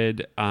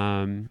started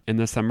in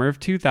the summer of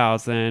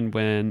 2000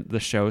 when the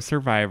show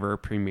Survivor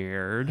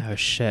premiered. Oh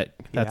shit.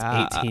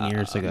 That's 18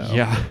 years ago.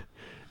 Yeah.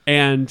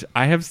 And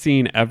I have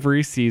seen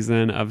every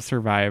season of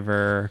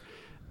Survivor,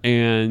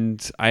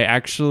 and I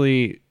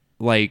actually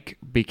like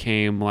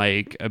became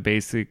like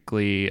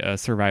basically a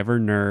Survivor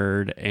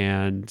nerd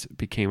and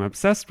became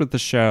obsessed with the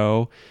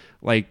show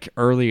like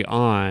early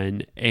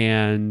on,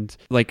 and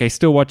like I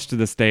still watch to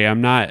this day.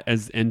 I'm not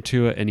as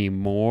into it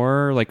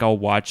anymore. Like I'll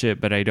watch it,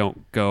 but I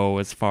don't go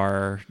as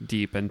far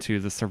deep into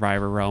the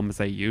Survivor realm as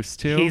I used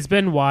to. He's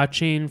been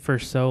watching for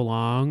so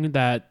long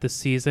that the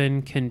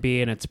season can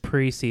be in its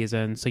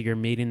preseason, so you're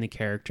meeting the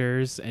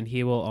characters, and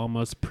he will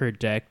almost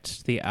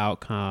predict the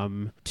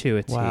outcome to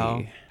a T.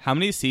 Wow. How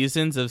many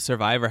seasons of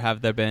Survivor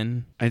have there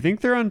been? I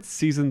think they're on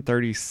season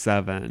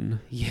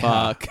 37.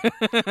 Yeah. Fuck.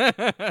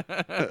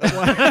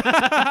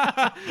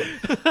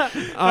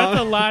 That's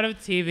a lot of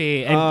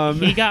TV. And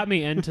he got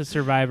me into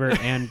Survivor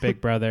and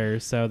Big Brother,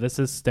 so this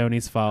is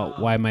Stoney's fault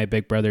why my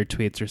Big Brother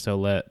tweets are so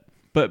lit.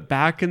 But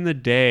back in the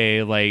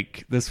day,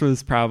 like this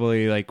was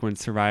probably like when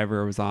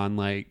Survivor was on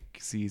like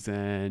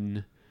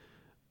season,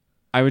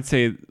 I would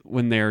say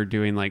when they were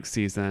doing like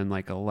season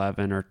like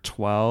 11 or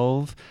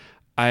 12,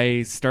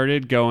 I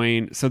started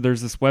going. So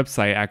there's this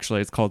website,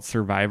 actually, it's called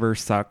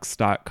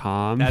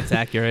survivorsucks.com. That's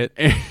accurate.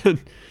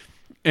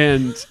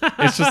 And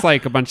it's just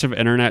like a bunch of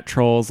internet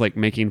trolls like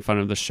making fun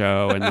of the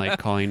show and like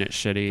calling it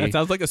shitty. That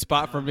sounds like a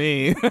spot for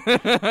me.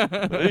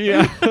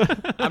 Yeah.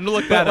 I'm gonna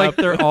look that like up.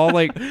 they're all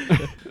like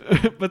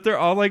but they're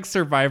all like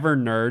Survivor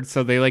nerds,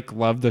 so they like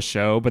love the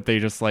show, but they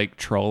just like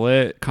troll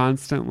it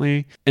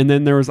constantly. And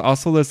then there was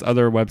also this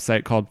other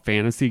website called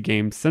Fantasy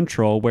Game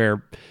Central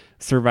where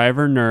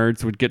Survivor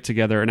nerds would get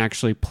together and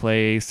actually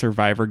play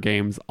Survivor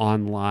games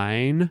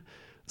online.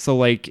 So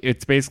like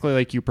it's basically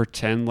like you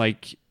pretend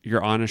like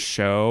you're on a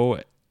show,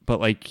 but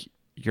like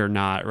you're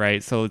not,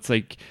 right? So it's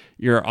like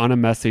you're on a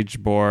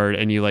message board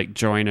and you like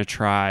join a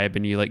tribe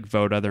and you like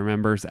vote other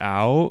members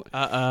out.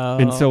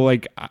 And so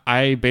like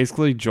I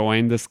basically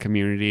joined this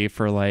community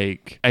for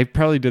like, I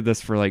probably did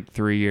this for like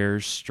 3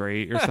 years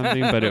straight or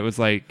something, but it was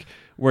like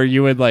where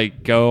you would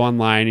like go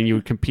online and you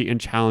would compete in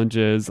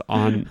challenges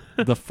on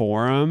the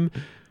forum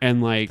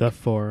and like The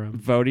forum.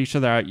 vote each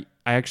other out.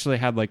 I actually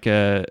had like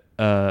I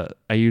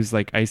used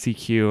like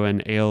ICQ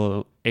and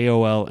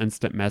AOL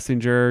Instant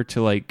Messenger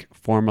to like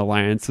form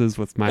alliances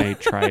with my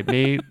tribe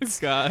mates.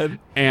 God.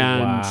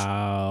 And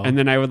Wow. and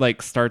then I would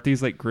like start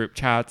these like group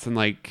chats and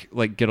like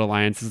get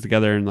alliances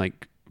together and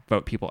like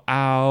vote people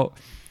out.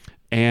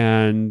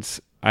 And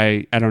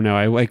I don't know,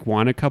 I like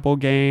won a couple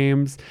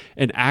games.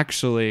 And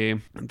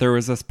actually there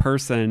was this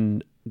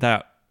person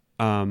that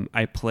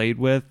I played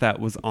with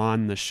that was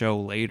on the show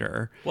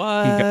later.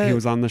 What? He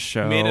was on the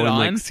show Made it in on?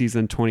 like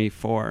season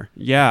 24.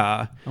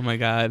 Yeah. Oh my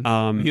God.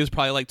 He was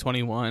probably like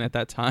 21 at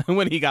that time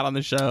when he got on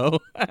the show.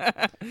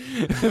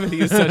 He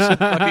was such a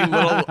fucking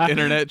little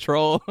internet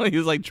troll. He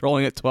was like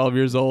trolling at 12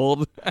 years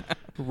old.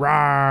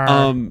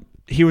 Rawr.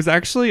 He was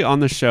actually on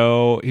the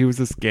show. He was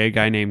this gay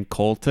guy named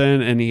Colton,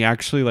 and he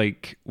actually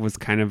like was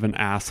kind of an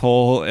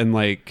asshole and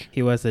like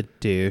He was a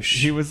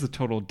douche. he was a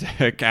total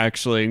dick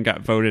actually and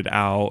got voted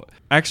out.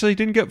 Actually, he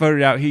didn't get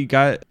voted out. He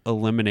got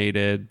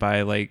eliminated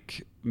by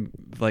like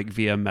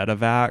via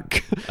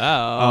medevac.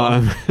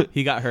 Oh.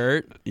 He got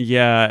hurt.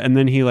 Yeah, and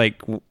then he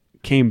like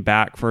came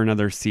back for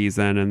another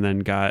season and then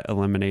got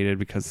eliminated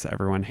because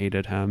everyone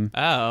hated him.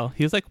 Oh.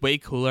 He was like way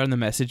cooler on the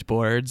message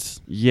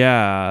boards.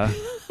 Yeah.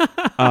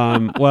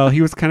 Well,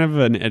 he was kind of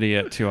an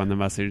idiot too on the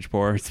message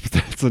boards, but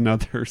that's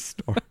another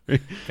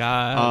story.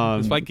 God.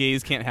 That's why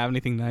gays can't have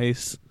anything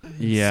nice.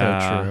 Yeah.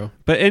 So true.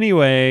 But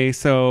anyway,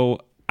 so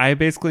I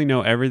basically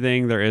know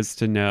everything there is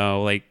to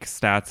know, like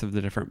stats of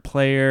the different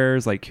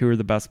players, like who are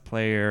the best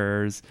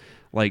players,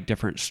 like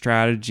different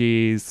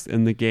strategies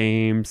in the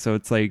game. So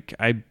it's like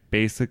I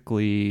used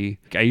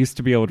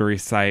to be able to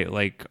recite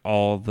like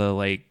all the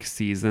like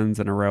seasons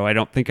in a row. I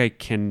don't think I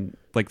can,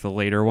 like the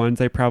later ones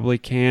I probably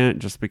can't,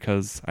 just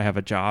because I have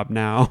a job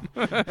now.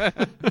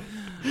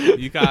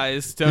 You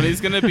guys,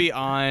 Stoney's gonna be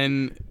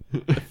on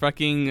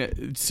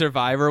fucking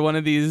Survivor one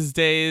of these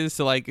days.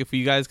 So like if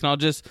you guys can all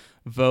just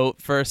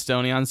vote for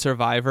Stoney on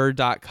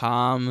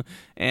survivor.com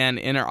and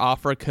enter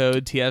offer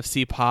code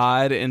TFC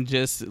pod and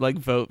just like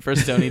vote for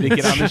Stoney to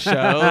get on the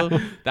show,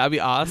 that'd be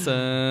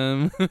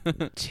awesome.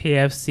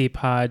 TFC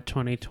Pod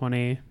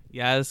 2020.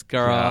 Yes,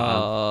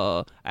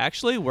 girl. I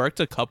actually worked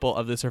a couple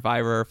of the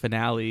Survivor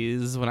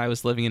finales when I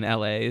was living in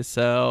LA,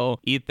 so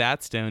eat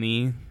that,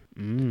 Stoney.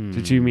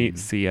 Did you meet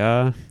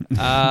Sia?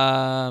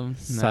 No.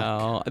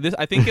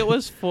 I think it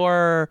was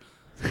for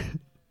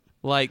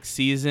like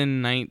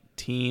season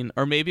 19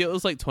 or maybe it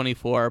was like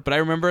 24, but I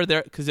remember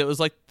there because it was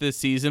like the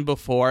season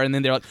before and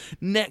then they're like,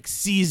 next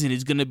season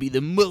is gonna be the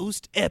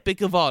most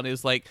epic of all, and it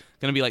was like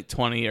gonna be like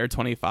 20 or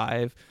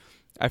 25.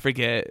 I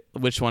forget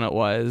which one it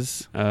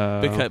was,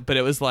 but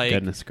it was like,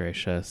 Goodness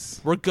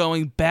gracious. we're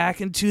going back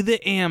into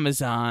the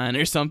Amazon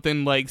or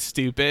something like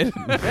stupid.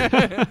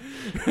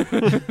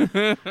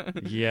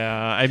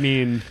 Yeah, I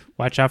mean,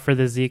 Watch out for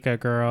the Zika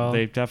girl.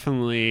 they've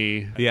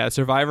definitely Yeah,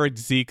 Survivor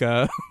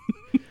Zika.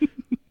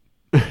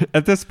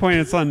 at this point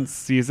it's on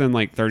season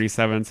like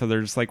 37, so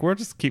they're just like, we'll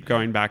just keep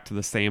going back to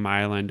the same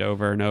island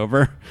over and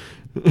over.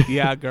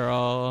 Yeah,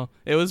 girl.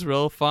 It was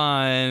real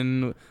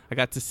fun. I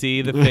got to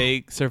see the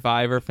fake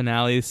Survivor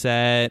finale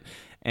set,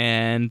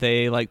 and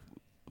they like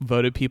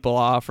voted people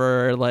off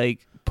or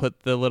like put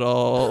the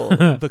little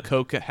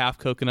half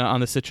coconut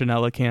on the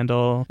citronella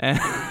candle. And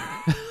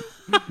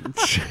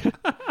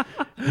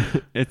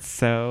It's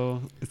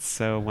so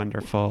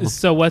wonderful.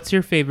 So what's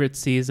your favorite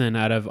season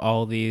out of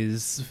all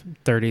these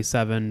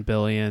 37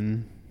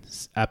 billion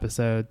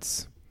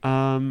episodes?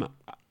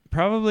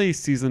 Probably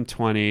season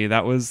 20.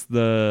 That was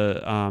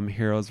the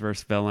heroes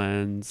versus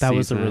villains. That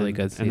was a season. really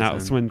good season. And that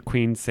was when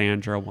Queen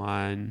Sandra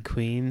won.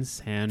 Queen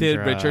Sandra. Did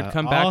Richard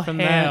come back from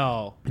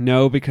that?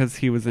 No, because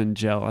he was in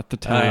jail at the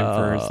time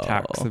for his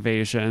tax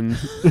evasion.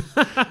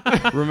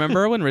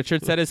 remember when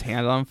Richard set his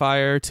hand on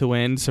fire to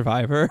win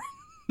Survivor?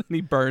 And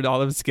he burned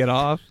all of his skin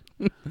off.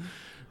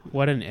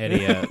 What an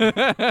idiot.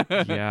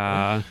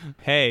 Yeah.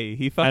 Hey,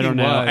 he fucking I don't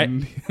know.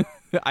 won.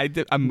 I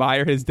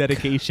admire his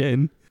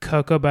dedication.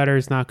 Cocoa butter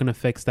is not going to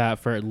fix that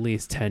for at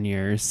least 10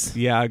 years.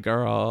 Yeah,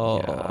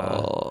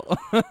 girl.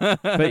 Yeah.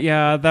 But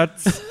yeah,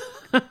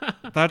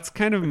 that's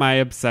kind of my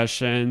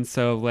obsession.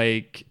 So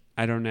like,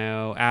 I don't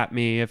know, at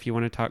me if you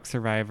want to talk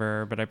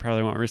Survivor, but I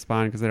probably won't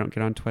respond because I don't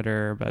get on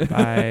Twitter, but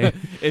bye.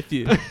 If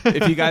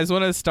you guys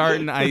want to start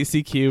an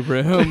ICQ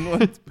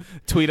room,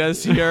 tweet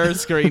us your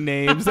screen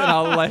names and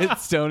I'll let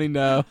Stoney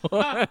know.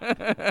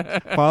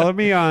 Follow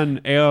me on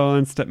AOL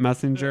Instant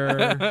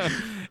Messenger.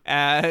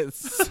 At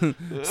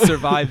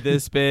Survive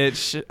This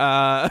Bitch.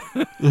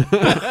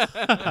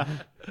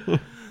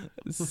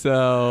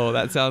 So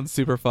that sounds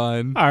super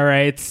fun. All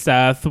right,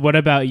 Seth. What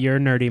about your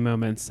nerdy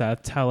moment,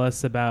 Seth? Tell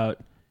us about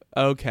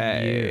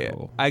Okay.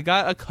 you. I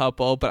got a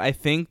couple, but I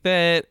think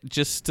that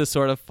just to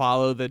sort of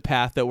follow the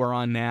path that we're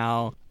on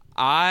now,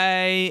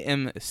 I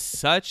am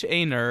such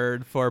a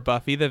nerd for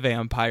Buffy the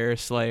Vampire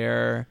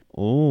Slayer.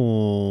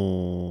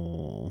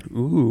 Ooh.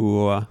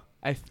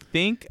 I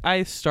think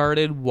I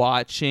started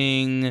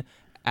watching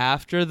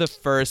after the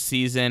first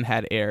season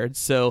had aired.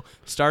 So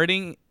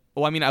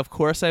of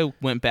course I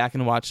went back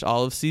and watched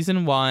all of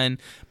season 1,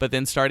 but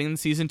then starting in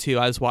season 2,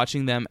 I was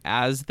watching them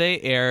as they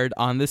aired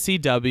on the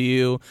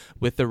CW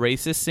with the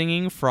racist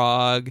singing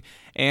frog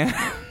and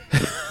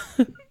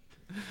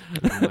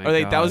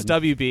that was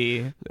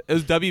WB. It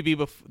was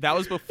WB that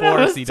was before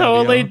That was CW.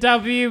 totally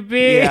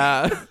WB.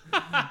 Yeah.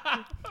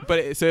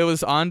 So it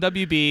was on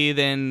WB,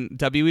 then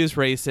WB was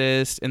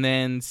racist, and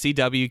then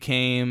CW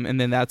came,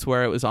 and then that's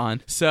where it was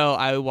on. So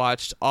I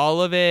watched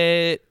all of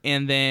it,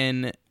 and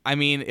then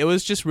it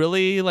was just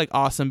really like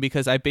awesome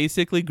because I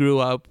basically grew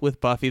up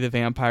with Buffy the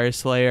Vampire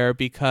Slayer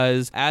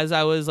because as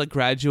I was like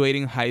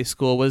graduating high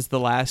school was the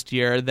last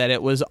year that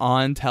it was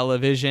on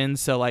television.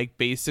 So like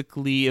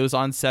basically it was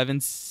on seven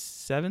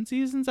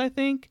seasons, I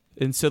think.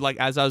 And so like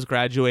as I was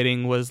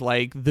graduating was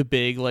like the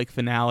big like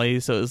finale.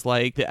 So it was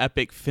like the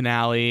epic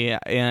finale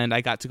and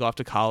I got to go off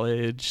to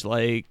college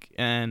like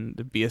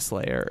and be a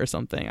Slayer or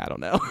something. I don't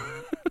know.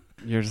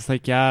 You're just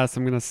like, yes,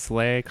 I'm going to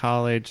slay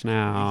college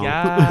now.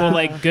 Yeah. Well,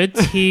 like good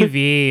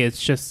TV, it's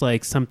just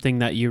like something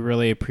that you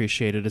really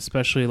appreciated,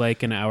 especially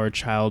like in our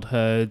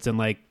childhoods. And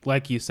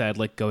like you said,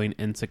 like going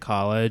into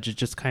college, it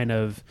just kind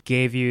of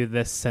gave you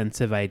this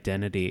sense of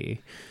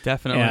identity.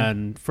 Definitely.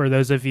 And for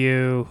those of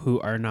you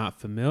who are not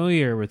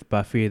familiar with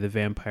Buffy the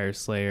Vampire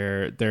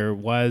Slayer, there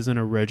was an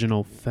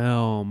original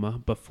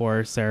film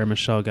before Sarah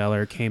Michelle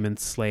Gellar came and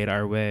slayed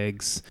our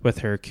wigs with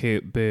her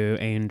cute boo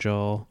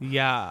angel.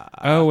 Yeah.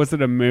 Oh, was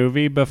it a movie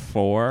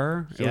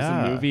before? It was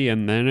Yeah. a movie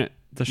and then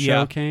the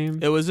show came?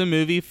 It was a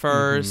movie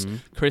first.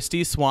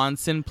 Christy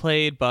Swanson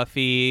played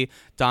Buffy.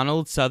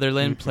 Donald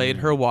Sutherland played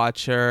her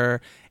Watcher.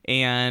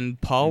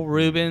 And Paul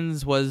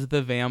Rubens was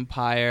the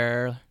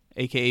vampire,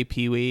 a.k.a.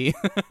 Pee-wee.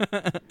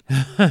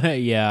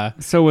 Yeah.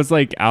 So was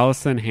like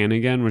Allison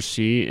Hannigan, was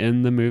she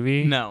in the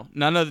movie? No,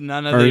 none of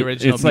Or the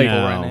original it's people like-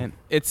 were in No. it.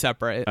 It's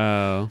separate.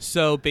 Oh.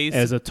 So It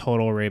basically, was a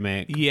total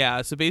remake.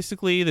 yeah. So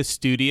basically, the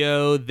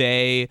studio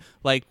they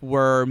like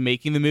were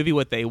making the movie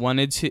what they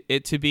wanted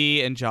it to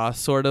be, and Joss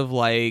sort of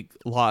like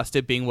lost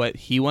it being what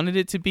he wanted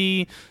it to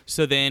be.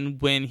 So then,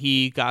 when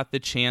he got the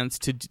chance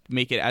to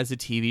make it as a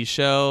TV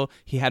show,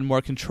 he had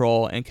more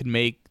control and could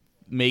make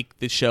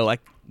the show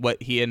like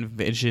what he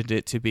envisioned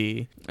it to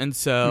be. And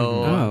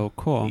so Oh,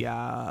 cool.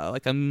 yeah,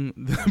 like I'm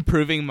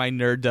proving my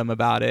nerddom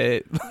about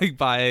it like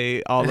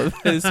by all of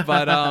this,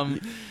 but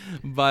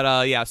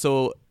yeah,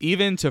 so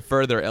even to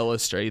further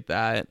illustrate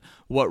that,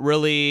 what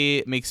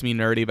really makes me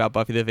nerdy about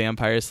Buffy the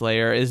Vampire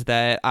Slayer is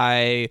that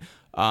I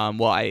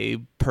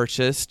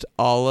purchased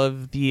all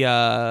of the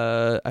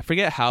I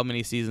forget how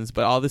many seasons,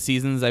 but all the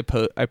seasons I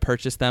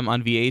purchased them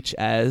on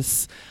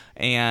VHS.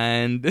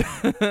 And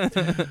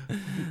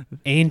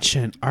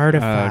Ancient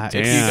artifact.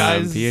 Oh,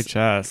 damn. If you guys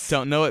VHS.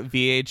 don't know what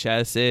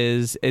VHS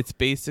is, it's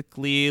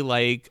basically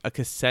like a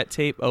cassette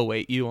tape. Oh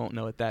wait, you won't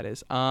know what that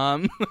is.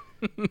 Oh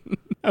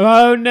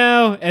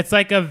no, it's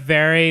like a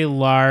very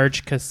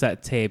large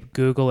cassette tape.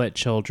 Google it,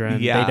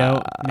 children. Yeah. They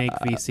don't make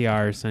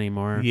VCRs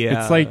anymore.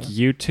 Yeah, It's like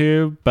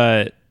YouTube,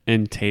 but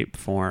in tape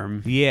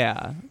form.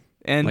 yeah.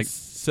 And Like-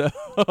 so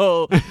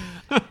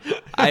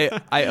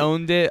I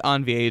owned it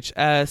on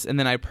VHS, and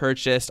then I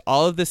purchased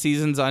all of the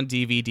seasons on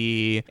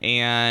DVD,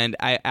 and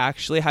I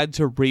actually had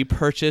to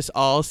repurchase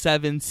all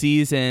 7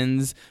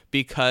 seasons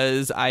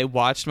because I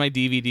watched my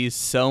DVDs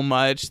so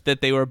much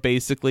that they were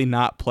basically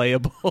not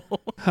playable.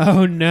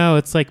 Oh no,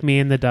 it's like me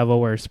and The Devil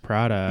Wears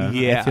Prada.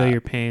 Yeah. I feel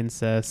your pain,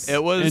 sis.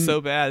 It was And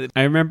so bad.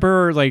 I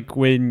remember like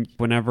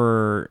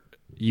whenever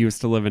you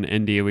used to live in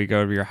India, we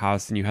go to your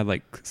house and you had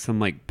like some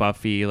like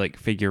Buffy like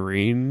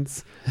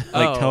figurines.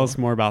 Like tell us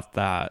more about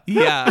that.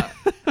 Yeah.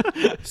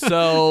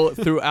 So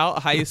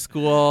throughout high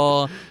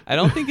school, I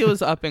don't think it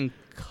was up in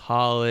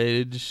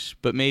college,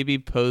 but maybe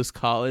post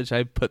college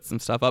I put some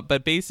stuff up.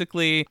 But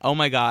basically, oh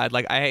my god,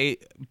 like I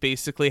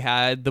basically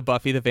had the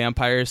Buffy the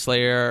Vampire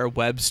Slayer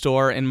web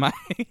store in my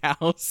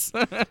house.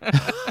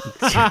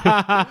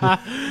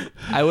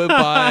 I would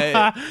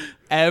buy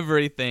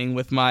everything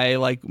with my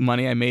like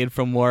money I made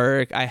from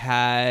work. I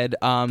had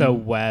the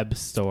web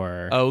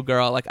store. Oh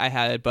girl, like I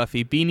had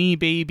Buffy Beanie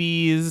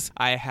Babies,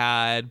 I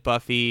had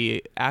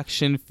Buffy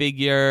action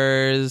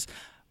figures,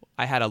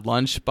 I had a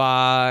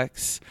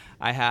lunchbox,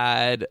 I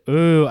had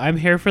Ooh, I'm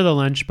here for the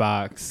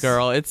lunchbox.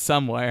 girl, it's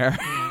somewhere.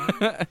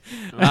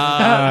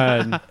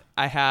 God.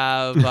 I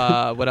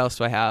have what else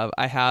do I have?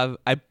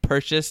 I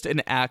purchased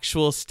an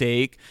actual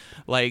stake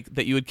like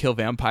that you would kill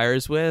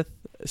vampires with.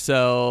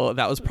 So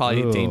that was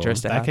probably Ooh,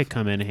 dangerous to that have. could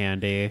come in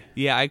handy.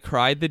 Yeah, I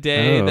cried the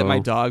day that my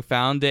Oh. dog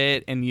found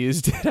it and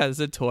used it as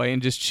a toy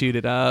and just chewed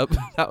it up.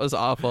 That was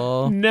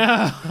awful.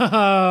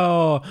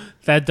 No,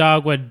 that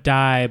dog would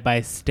die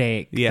by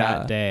stake Yeah,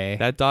 that day.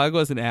 that dog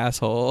was an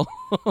asshole.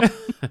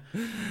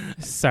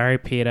 Sorry,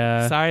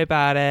 PETA. Sorry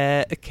about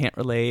it. I can't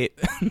relate.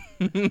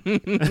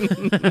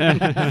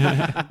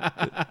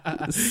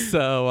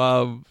 So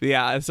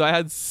I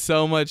had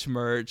so much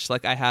merch.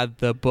 Like I had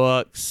the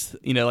books,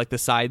 you know, like the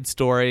side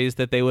stories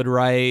that they would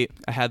write.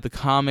 I had the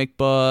comic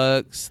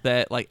books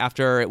that like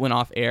after it went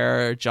off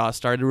air, Joss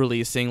started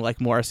releasing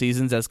like more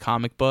seasons as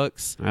comic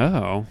books.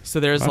 Oh. So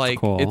there's That's like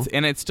cool.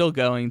 it's still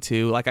going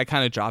to, like I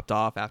kind of dropped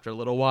off after a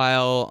little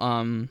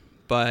while.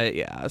 But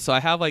yeah, so I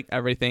have like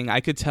everything.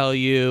 I could tell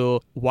you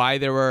why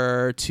there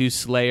were 2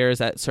 Slayers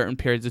at certain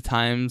periods of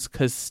times,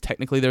 because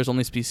technically there's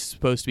only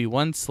supposed to be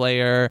 1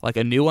 Slayer. Like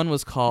a new one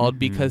was called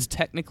because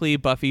technically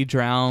Buffy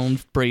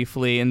drowned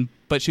briefly,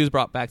 but she was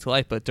brought back to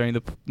life. But during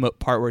the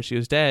part where she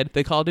was dead,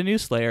 they called a new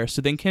Slayer.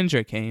 So then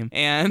Kendra came,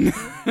 and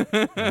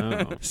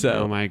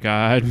Oh my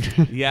god.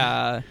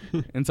 yeah.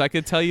 And so I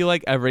could tell you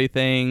like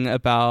everything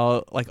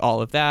about like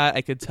all of that.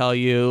 I could tell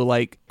you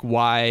like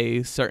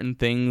why certain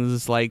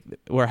things like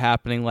were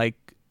happening, like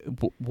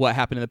what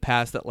happened in the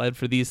past that led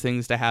for these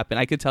things to happen.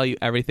 I could tell you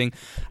everything.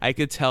 I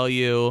could tell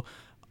you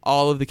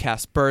all of the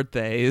cast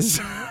birthdays.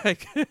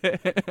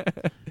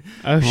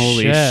 Oh,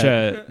 Holy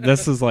shit.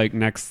 This is like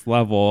next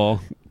level,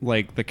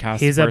 like the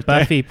cast He's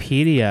birthday. a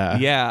Buffypedia.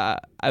 Yeah.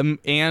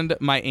 And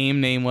my AIM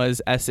name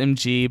was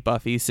SMG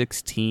Buffy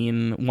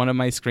 16, one of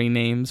my screen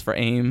names for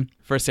AIM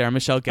for Sarah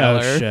Michelle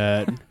Gellar. Oh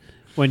shit.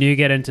 When you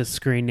get into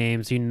screen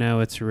names, you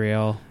know it's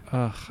real.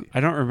 Ugh, I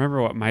don't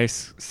remember what my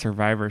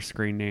Survivor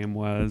screen name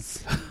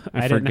was.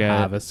 I didn't forget.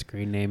 have a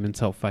screen name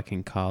until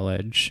fucking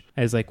college.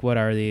 I was like, what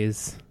are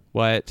these?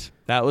 What?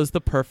 That was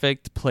the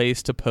perfect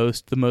place to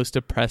post the most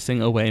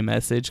depressing away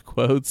message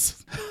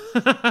quotes.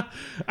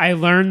 I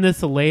learned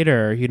this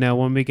later. You know,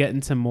 when we get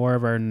into more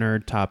of our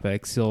nerd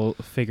topics, you'll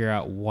figure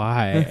out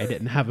why I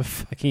didn't have a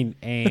fucking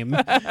aim.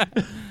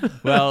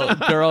 Well,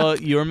 girl,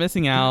 you were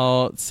missing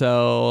out.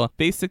 So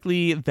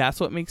basically, that's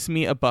what makes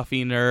me a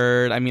Buffy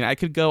nerd. I mean, I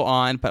could go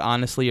on, but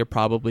honestly, you're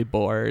probably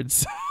bored.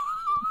 So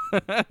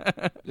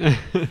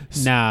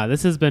Nah,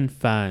 this has been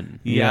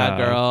fun. yeah, Yeah.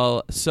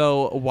 girl.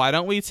 So why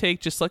don't we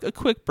take just like a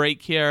quick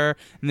break here,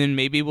 and then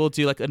maybe we'll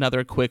do like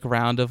another quick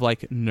round of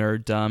like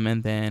nerddom,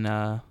 and then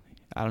I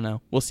don't know.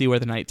 We'll see where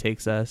the night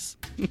takes us.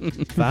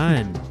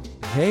 Fun.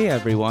 Hey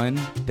everyone,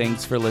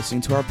 thanks for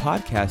listening to our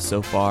podcast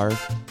so far.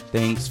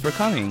 Thanks for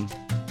coming.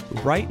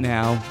 Right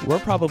now, we're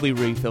probably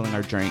refilling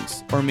our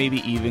drinks, or maybe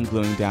even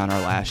gluing down our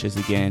lashes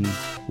again.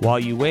 While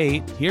you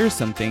wait, here's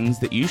some things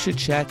that you should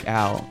check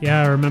out.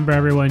 Yeah, remember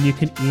everyone, you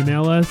can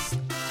email us,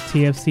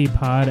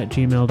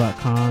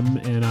 tfcpod@gmail.com,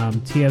 and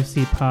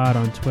tfcpod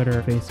on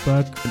Twitter,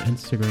 Facebook, and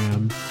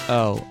Instagram.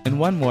 Oh, and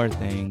one more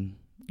thing.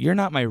 You're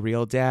not my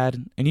real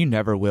dad, and you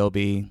never will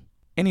be.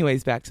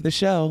 Anyways, back to the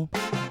show.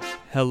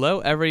 Hello,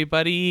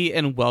 everybody,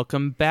 and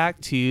welcome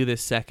back to the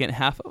second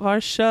half of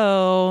our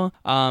show.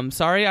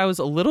 Sorry, I was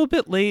a little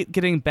bit late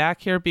getting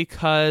back here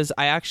because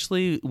I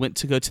actually went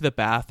to go to the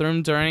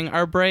bathroom during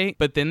our break,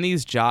 but then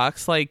these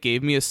jocks like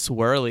gave me a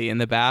swirly in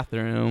the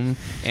bathroom,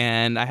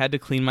 and I had to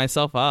clean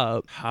myself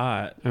up.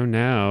 Hot. Oh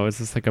no, is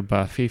this like a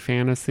Buffy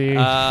fantasy?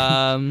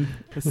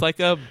 It's like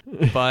a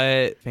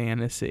butt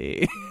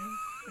fantasy.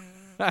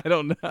 I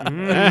don't know.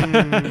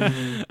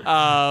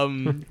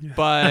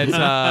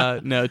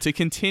 But no, to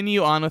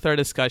continue on with our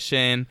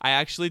discussion, I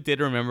actually did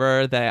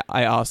remember that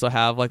I also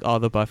have like all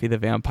the Buffy the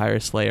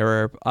Vampire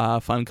Slayer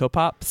Funko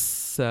Pops,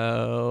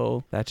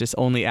 so that just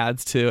only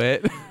adds to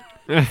it.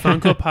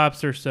 Funko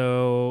Pops are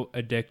so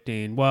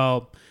addicting.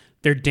 Well,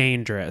 they're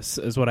dangerous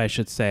is what I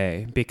should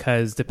say,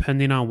 because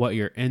depending on what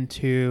you're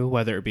into,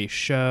 whether it be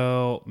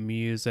show,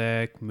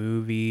 music,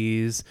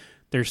 movies,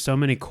 there's so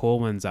many cool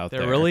ones out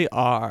there. There really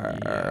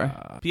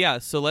are. Yeah,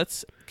 so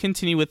let's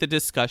continue with the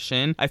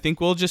discussion. I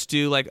think we'll just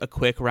do like a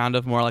quick round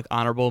of more like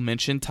honorable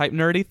mention type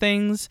nerdy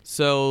things.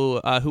 So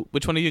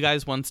which one of you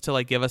guys wants to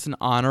like give us an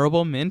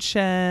honorable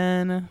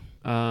mention?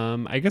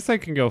 I guess I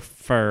can go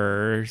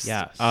first.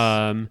 Yes.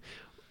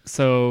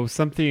 So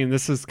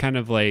this is kind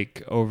of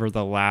like over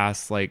the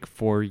last like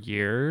 4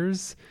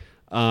 years,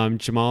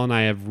 Jamal and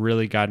I have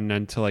really gotten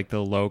into like the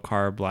low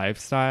carb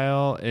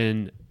lifestyle,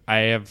 and I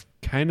have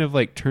kind of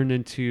like turned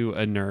into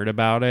a nerd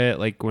about it,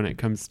 like when it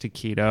comes to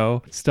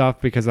keto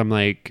stuff, because I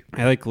like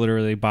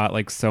literally bought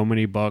like so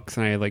many books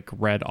and I like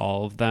read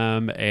all of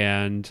them,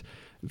 and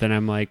then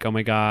I'm like, oh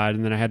my God.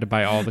 And then I had to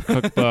buy all the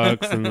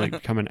cookbooks and like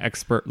become an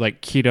expert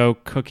like keto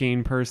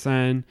cooking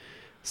person.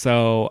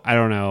 So I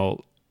don't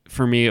know.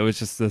 For me, it was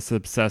just this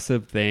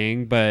obsessive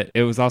thing, but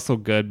it was also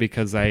good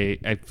because I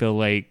feel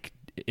like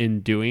in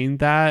doing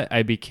that,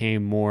 I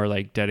became more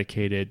like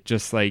dedicated,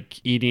 just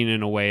like eating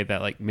in a way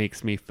that like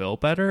makes me feel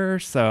better.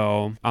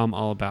 So I'm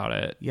all about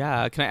it.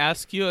 Yeah. Can I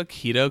ask you a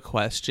keto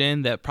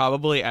question that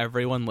probably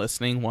everyone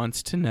listening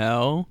wants to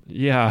know?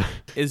 Yeah.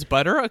 Is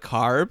butter a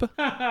carb?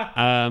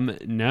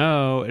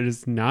 No, it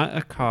is not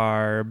a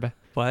carb.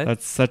 What?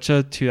 That's such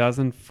a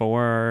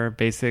 2004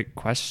 basic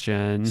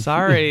question.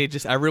 Sorry,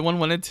 just everyone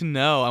wanted to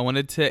know. I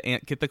wanted to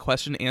get the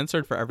question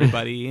answered for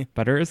everybody.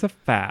 Butter is a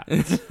fat.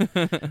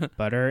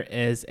 Butter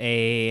is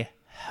a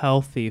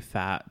healthy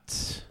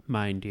fat,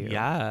 mind you.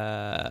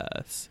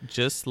 Yes,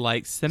 just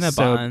like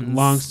Cinnabons.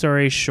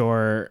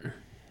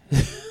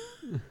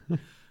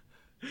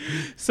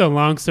 So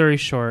long story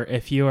short,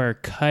 if you are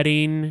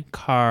cutting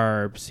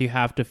carbs, you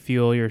have to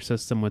fuel your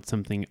system with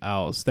something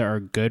else. There are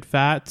good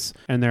fats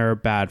and there are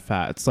bad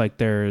fats. Like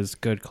there's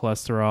good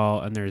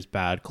cholesterol and there's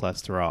bad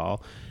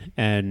cholesterol.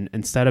 And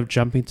instead of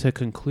jumping to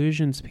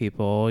conclusions,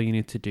 people, you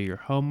need to do your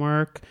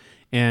homework.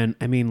 And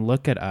I mean,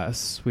 look at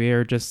us. We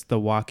are just the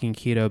walking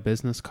keto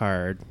business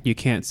card. You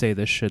can't say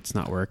this shit's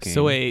not working.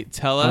 So wait,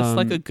 tell us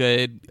like a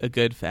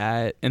good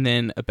fat and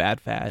then a bad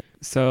fat.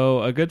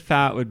 So a good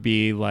fat would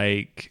be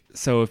like,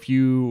 so if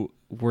you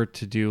were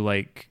to do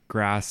like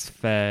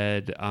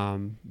grass-fed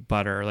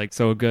butter, like,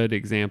 so a good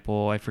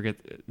example, I forget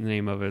the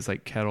name of it, is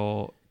like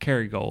Kerrygold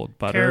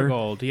butter.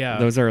 Kerrygold, yeah.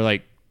 Those are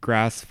like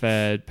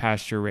grass-fed,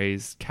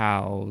 pasture-raised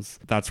cows.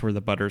 That's where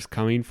the butter's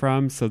coming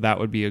from. So that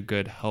would be a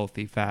good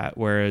healthy fat.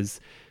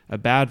 Whereas a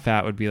bad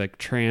fat would be like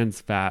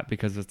trans fat,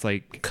 because it's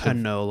like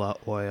canola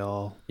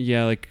oil.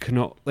 Yeah, like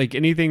canola, like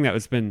anything that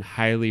has been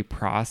highly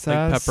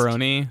processed, like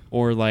pepperoni,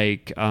 or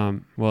like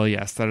well,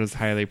 yes, that is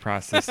highly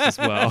processed as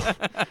well.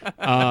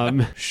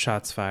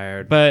 Shots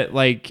fired. But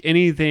like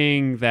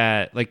anything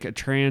that like a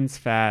trans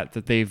fat,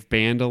 that they've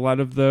banned a lot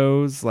of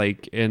those,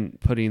 like in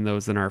putting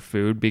those in our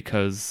food,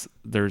 because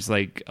there's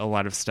like a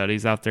lot of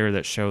studies out there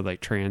that show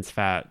like trans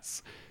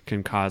fats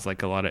can cause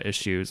like a lot of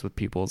issues with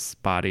people's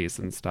bodies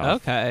and stuff.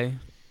 Okay.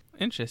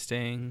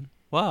 Interesting.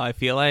 Wow, I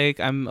feel like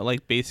I'm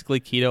like basically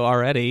keto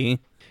already.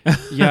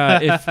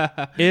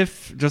 Yeah,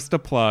 if just a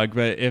plug,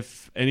 but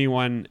if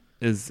anyone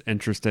is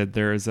interested,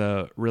 there is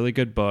a really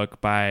good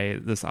book by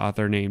this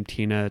author named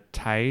Tina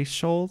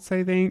Teicholz,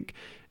 I think,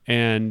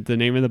 and the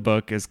name of the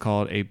book is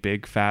called A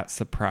Big Fat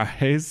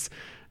Surprise,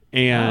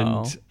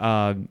 and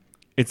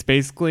it's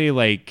basically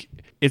like,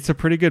 it's a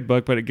pretty good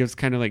book, but it gives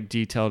kind of like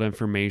detailed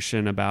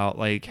information about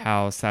like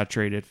how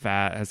saturated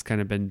fat has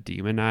kind of been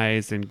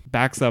demonized, and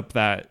backs up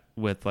that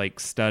with like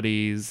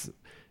studies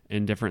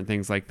and different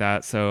things like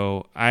that.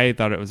 So I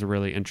thought it was a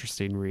really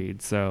interesting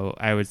read. So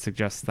I would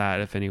suggest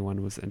that if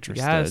anyone was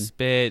interested. Yes,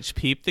 bitch.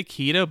 Peep the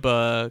keto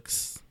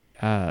books.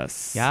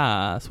 Yes.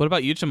 Yeah. So what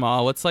about you,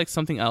 Jamal? What's like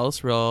something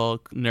else real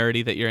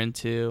nerdy that you're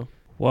into?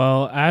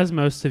 Well, as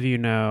most of you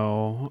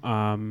know,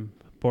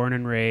 born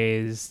and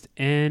raised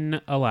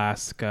in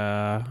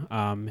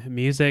Alaska,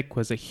 music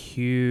was a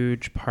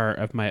huge part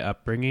of my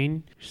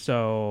upbringing.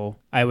 So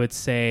I would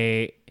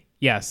say,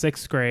 yeah,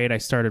 6th grade, I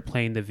started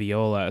playing the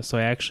viola. So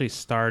I actually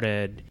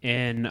started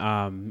in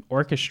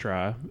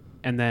orchestra.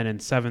 And then in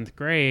 7th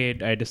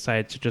grade, I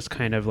decided to just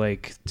kind of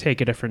like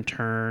take a different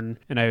turn.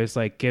 And I was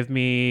like, give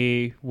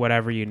me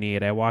whatever you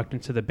need. I walked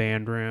into the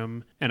band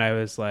room and I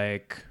was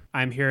like,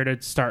 I'm here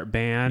to start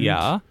band.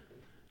 Yeah.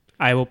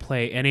 I will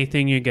play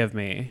anything you give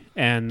me.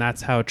 And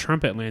that's how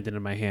trumpet landed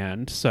in my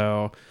hand.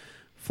 So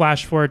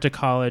flash forward to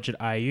college at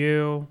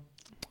IU.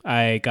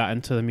 I got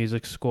into the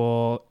music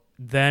school.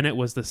 Then it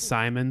was the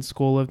Simon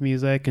School of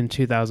Music in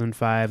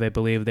 2005. I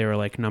believe they were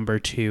like number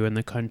 2 in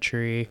the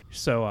country.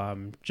 So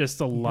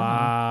just a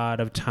lot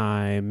of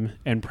time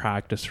in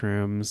practice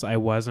rooms. I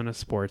wasn't a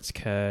sports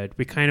kid.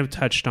 We kind of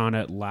touched on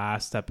it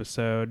last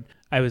episode.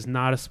 I was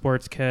not a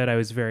sports kid. I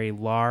was very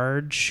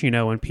large. You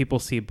know, when people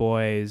see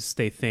boys,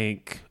 they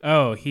think,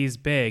 oh, he's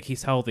big,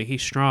 he's healthy,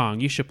 he's strong,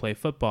 you should play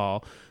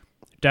football.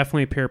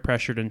 Definitely peer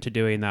pressured into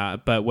doing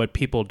that. But what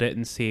people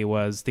didn't see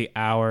was the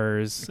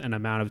hours and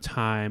amount of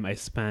time I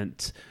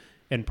spent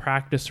in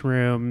practice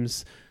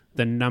rooms,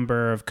 the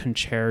number of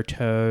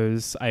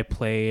concertos I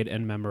played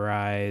and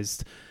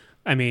memorized.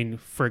 I mean,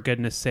 for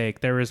goodness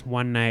sake, there was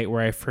one night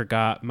where I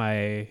forgot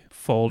my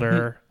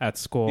folder at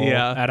school,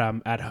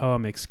 at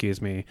home,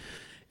 excuse me.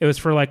 It was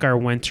for like our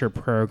winter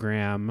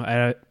program,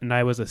 and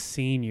I was a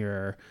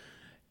senior,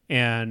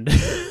 and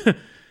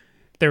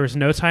there was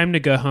no time to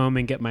go home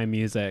and get my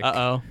music.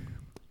 Uh-oh.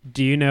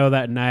 Do you know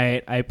that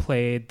night I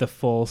played the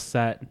full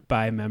set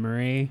by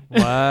memory?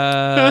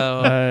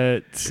 Wow.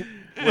 But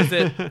Was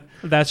it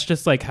that's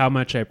just like how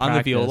much I practiced. on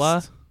the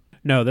viola?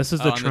 No, this is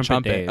the on the trumpet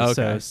trumpet. days. Okay.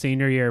 So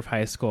senior year of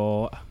high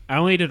school. I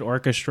only did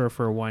orchestra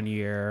for 1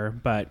 year,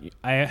 but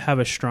I have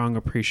a strong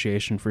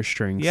appreciation for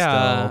strings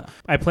Yeah. still.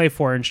 I play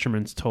 4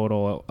 instruments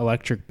total,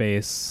 electric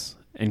bass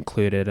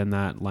included in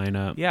that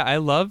lineup. Yeah, I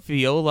love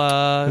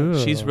Viola.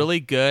 Ooh. She's really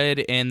good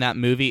in that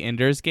movie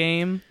Ender's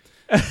Game.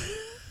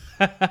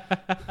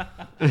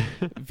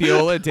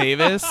 Viola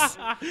Davis.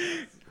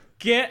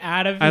 Get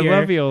out of here. I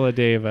love Viola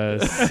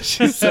Davis.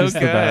 She's so She's the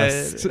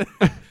best. good.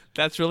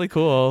 That's really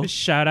cool.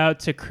 Shout out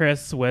to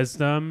Chris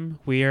Wisdom.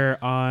 We are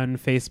on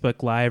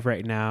Facebook Live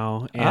right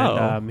now, and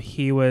Oh.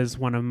 he was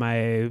one of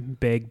my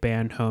big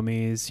band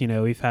homies. You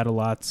know, we've had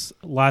lots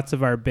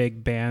of our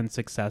big band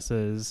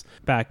successes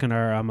back in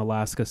our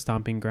Alaska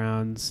stomping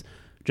grounds.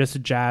 Just a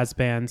jazz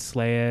band,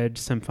 Slayage,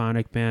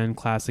 symphonic band,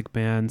 classic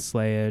band,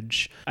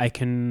 Slayage. I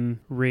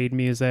can read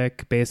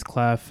music, bass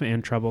clef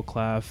and treble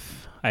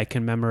clef. I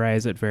can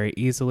memorize it very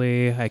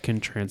easily. I can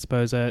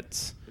transpose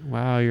it.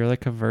 Wow, you're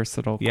like a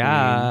versatile queen.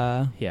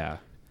 Yeah. Yeah.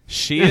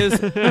 She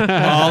is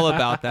all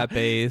about that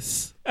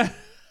bass.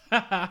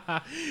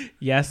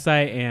 Yes,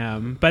 I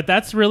am. But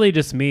that's really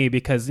just me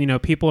because, you know,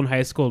 people in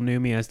high school knew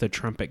me as the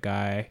trumpet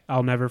guy.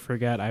 I'll never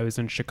forget, I was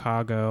in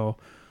Chicago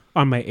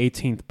on my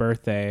 18th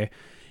birthday,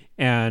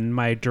 and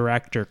my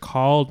director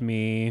called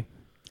me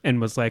and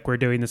was like, we're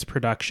doing this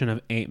production of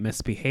Ain't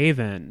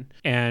Misbehavin',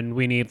 and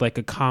we need like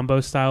a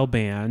combo style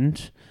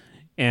band,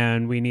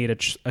 and we need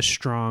a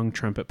strong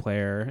trumpet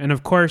player. And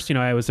of course, you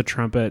know, I was a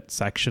trumpet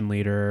section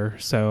leader,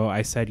 so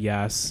I said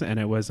yes, and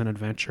it was an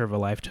adventure of a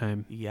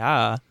lifetime.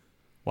 Yeah.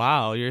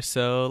 Wow, you're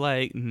so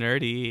like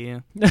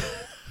nerdy.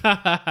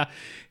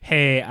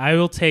 Hey, I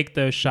will take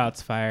those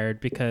shots fired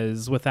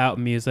because without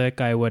music,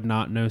 I would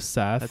not know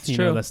Seth. That's you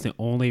true. know, that's the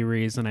only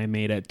reason I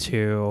made it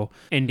to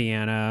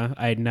Indiana.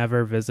 I'd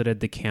never visited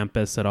the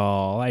campus at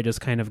all. I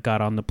just kind of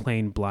got on the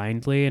plane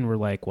blindly and we're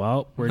like,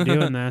 well, we're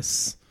doing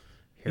this.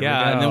 Here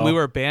Yeah, we and then go. we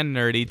were band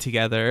nerdy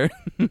together.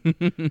 Band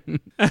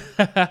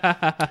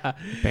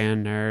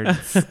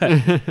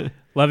nerds.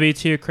 Love you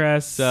too,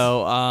 Chris.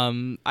 So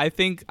I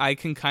think I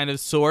can kind of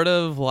sort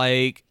of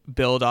like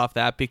build off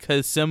that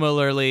because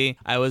similarly,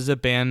 I was a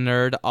band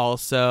nerd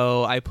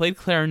also. I played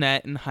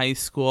clarinet in high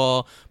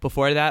school.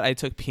 Before that, I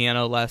took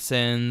piano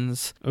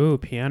lessons. Ooh,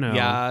 piano.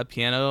 Yeah,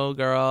 piano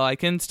girl. I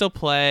can still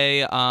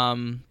play,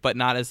 but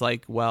not as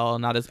like well,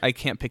 not as I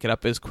can't pick it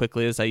up as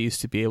quickly as I used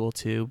to be able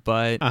to.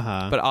 But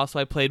but also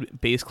I played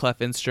bass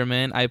clef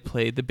instrument. I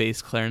played the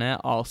bass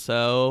clarinet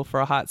also for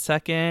a hot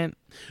second.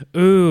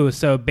 Ooh,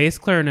 so bass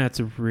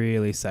clarinet's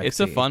really sexy. It's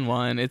a fun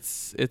one.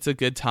 It's a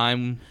good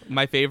time.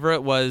 My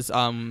favorite was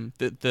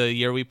the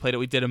year we played it.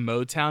 We did a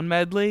Motown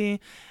medley,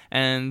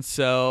 and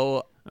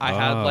so I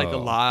had like a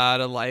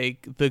lot of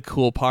like the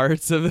cool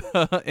parts of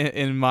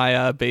in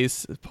my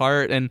bass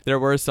part, and there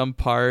were some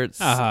parts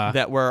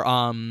that were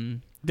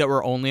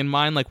only in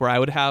mine, like where I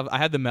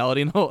had the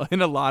melody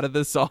in a lot of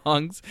the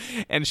songs,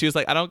 and she was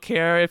like, I don't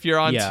care if you're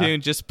on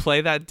tune, just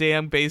play that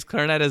damn bass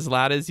clarinet as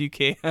loud as you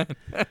can.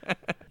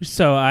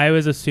 So I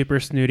was a super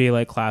snooty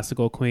like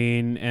classical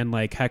queen, and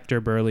like Hector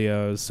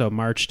Berlioz, so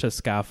March to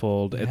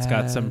Scaffold, it's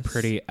got some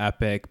pretty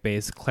epic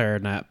bass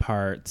clarinet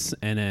parts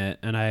in it,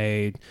 and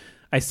I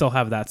still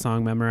have that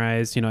song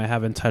memorized. You know, I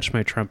haven't touched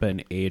my trumpet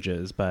in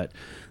ages, but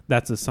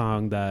that's a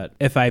song that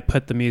if I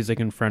put the music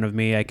in front of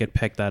me, I could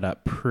pick that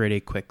up pretty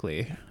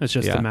quickly. It's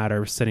just a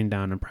matter of sitting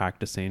down and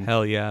practicing.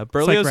 Hell yeah. It's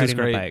Berlioz like is riding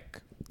great. a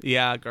bike.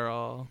 Yeah,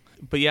 girl.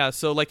 But yeah,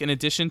 so like in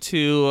addition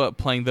to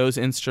playing those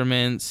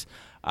instruments,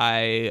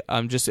 I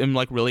just am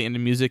like really into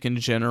music in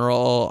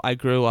general. I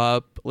grew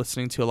up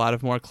listening to a lot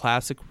of more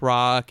classic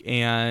rock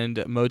and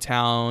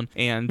Motown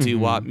and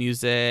doo-wop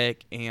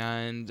music,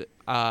 and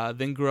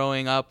then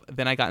growing up,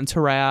 then I got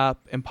into rap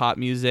and pop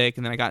music,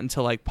 and then I got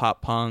into like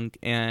pop punk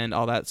and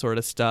all that sort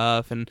of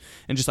stuff, and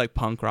just like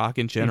punk rock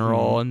in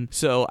general. And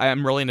so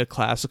I'm really into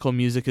classical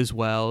music as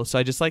well. So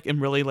I just like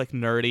am really like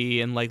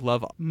nerdy and like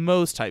love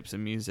most types of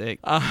music.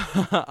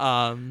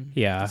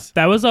 Yeah,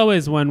 that was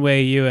always one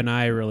way you and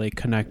I really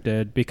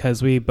connected,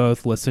 because we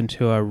both listened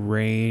to a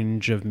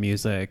range of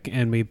music,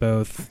 and we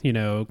both, you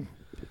know,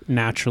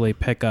 naturally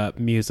pick up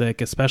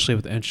music, especially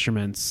with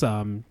instruments,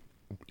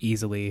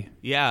 easily.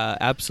 Yeah,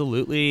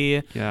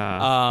 absolutely.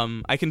 Yeah.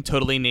 I can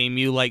totally name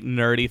you like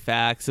nerdy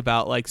facts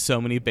about like so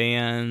many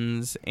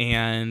bands,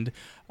 and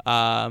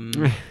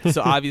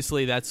so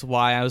obviously that's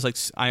why I was like,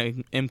 I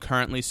am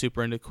currently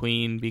super into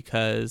Queen,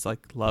 because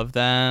like love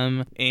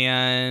them.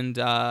 And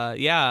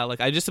yeah,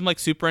 like I just am like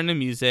super into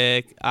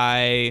music.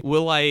 I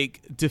will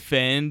like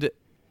defend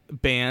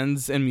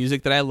bands and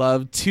music that I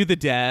love to the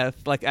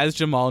death, like as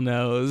Jamal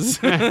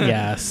knows.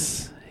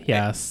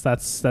 Yes,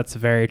 that's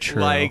very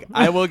true. Like,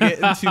 I will get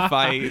into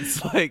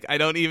fights. Like, I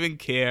don't even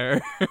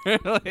care.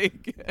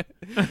 Like,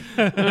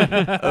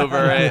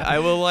 over it. I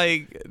will,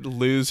 like,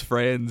 lose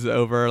friends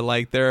over,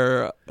 like,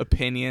 their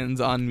opinions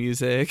on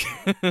music.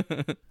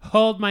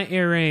 Hold my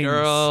earrings.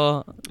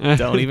 Girl,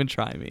 don't even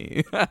try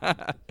me.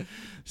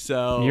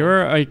 So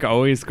you're like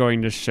always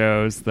going to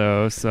shows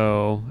though,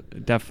 so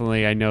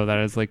definitely I know that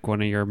is like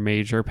one of your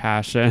major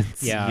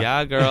passions.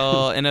 Yeah,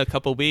 girl. In a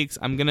couple weeks,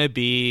 I'm gonna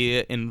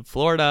be in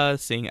Florida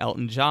seeing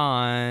Elton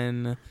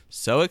John.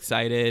 So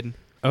excited.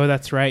 Oh,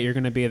 that's right. You're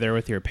gonna be there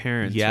with your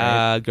parents.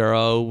 Yeah, right?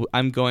 girl.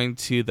 I'm going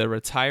to the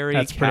retiree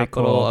That's pretty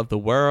capital cool. of the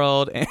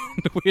world, and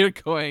we're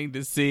going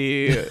to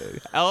see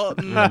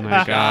Elton Oh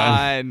my God.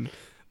 John.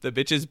 The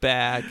bitch is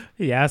back.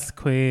 Yes,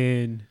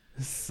 Queen.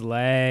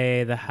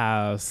 Slay the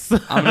house.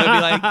 I'm gonna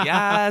be like,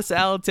 yes,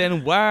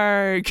 Elton,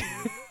 work.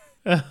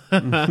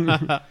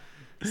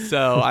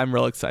 So I'm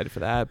real excited for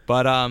that.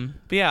 But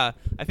yeah,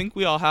 I think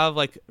we all have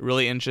like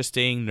really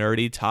interesting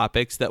nerdy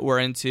topics that we're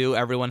into.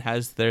 Everyone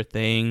has their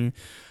thing.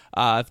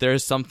 If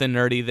there's something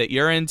nerdy that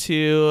you're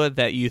into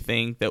that you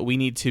think that we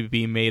need to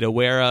be made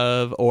aware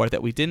of or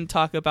that we didn't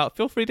talk about,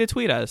 feel free to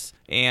tweet us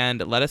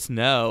and let us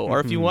know.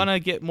 Or if you want to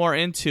get more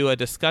into a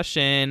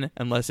discussion,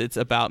 unless it's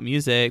about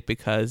music,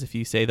 because if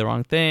you say the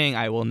wrong thing,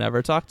 I will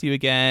never talk to you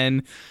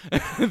again,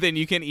 then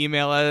you can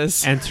email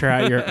us. Enter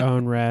at your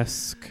own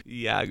risk.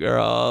 Yeah,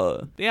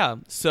 girl. Yeah.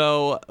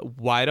 So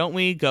why don't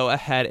we go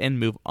ahead and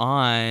move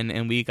on?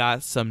 And we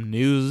got some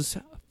news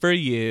for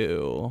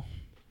you.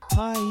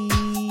 Hi.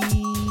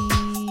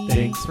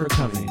 Thanks for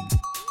coming.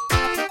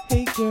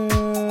 Hey,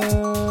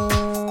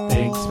 girl.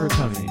 Thanks for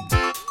coming.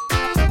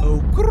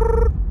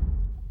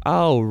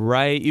 All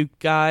right, you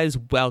guys,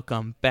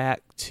 welcome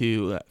back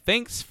to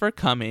Thanks for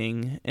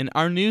Coming. In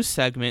our news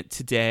segment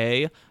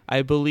today,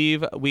 I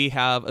believe we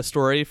have a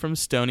story from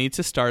Stony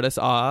to start us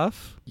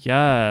off.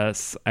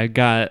 Yes, I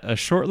got a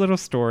short little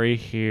story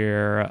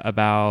here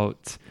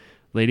about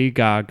Lady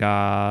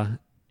Gaga.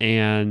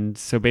 And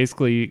so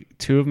basically,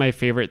 two of my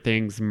favorite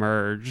things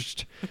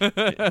merged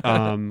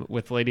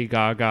with Lady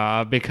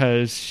Gaga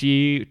because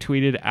she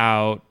tweeted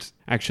out,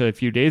 actually a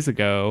few days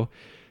ago,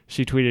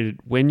 she tweeted,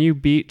 when you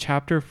beat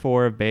Chapter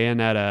 4 of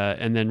Bayonetta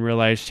and then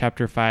realize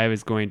Chapter 5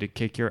 is going to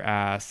kick your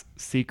ass,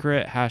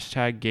 secret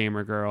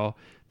 #GamerGirl,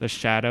 the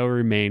shadow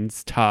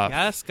remains tough.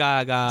 Yes,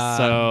 Gaga.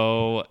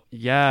 So,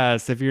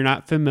 yes, if you're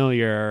not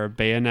familiar,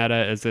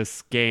 Bayonetta is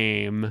this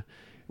game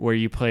where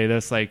you play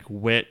this like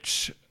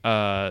witch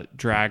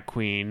drag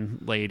queen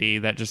lady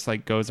that just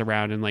like goes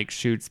around and like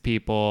shoots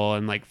people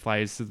and like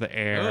flies through the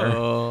air.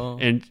 Oh.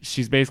 And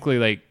she's basically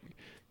like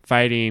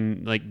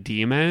fighting like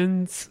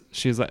demons.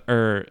 She's like,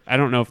 or I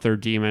don't know if they're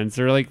demons.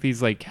 They're like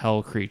these like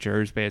hell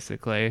creatures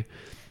basically.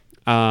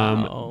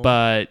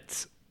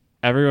 But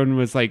everyone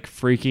was like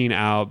freaking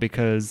out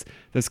because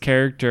this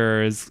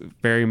character is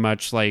very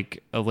much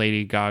like a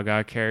Lady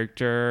Gaga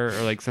character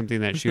or like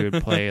something that she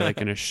would play like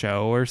in a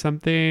show or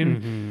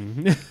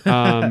something.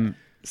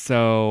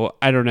 So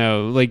I don't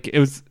know, like it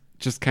was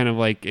just kind of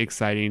like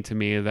exciting to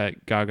me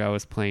that Gaga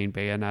was playing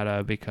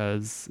Bayonetta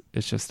because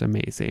it's just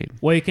amazing.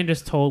 Well, you can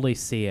just totally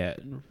see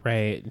it,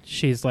 right?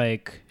 She's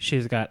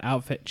got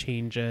outfit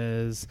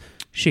changes.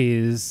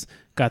 She's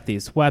got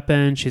these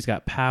weapons. She's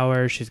got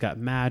power. She's got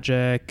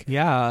magic.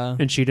 Yeah.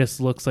 And she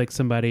just looks like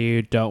somebody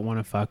you don't want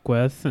to fuck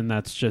with. And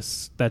that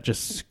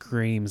just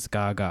screams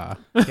Gaga.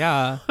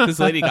 Yeah. Because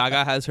Lady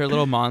Gaga has her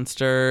little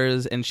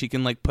monsters and she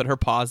can like put her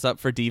paws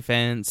up for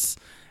defense.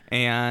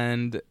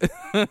 And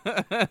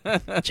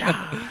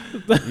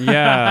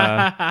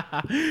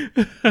Yeah.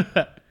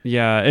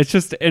 Yeah, it's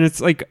just, and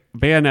it's like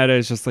Bayonetta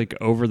is just like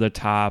over the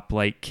top,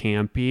 like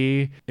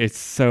campy. It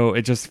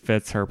just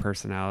fits her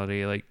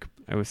personality. Like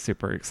I was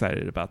super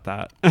excited about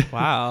that.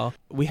 wow.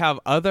 We have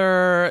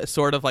other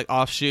sort of like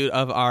offshoot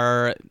of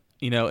our,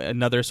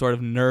 another sort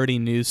of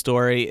nerdy news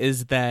story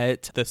is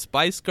that the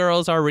Spice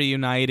Girls are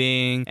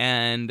reuniting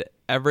and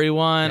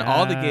everyone,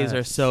 all the gays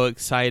are so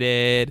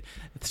excited.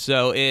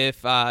 So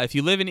if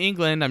you live in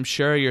England, I'm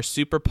sure you're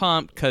super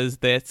pumped because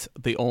that's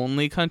the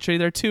only country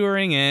they're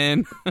touring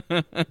in.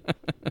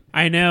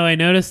 I know. I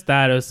noticed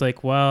that. I was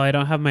like, well, I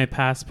don't have my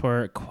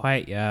passport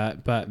quite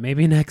yet, but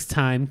maybe next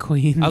time,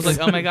 Queens. I was like,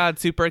 oh my God,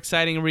 super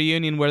exciting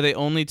reunion where they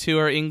only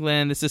tour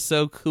England. This is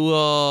so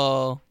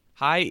cool.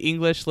 Hi,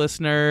 English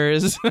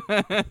listeners.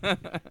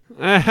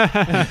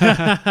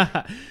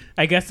 I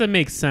guess it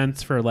makes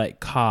sense for like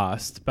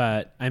cost,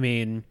 but I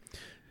mean,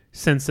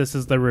 since this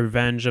is the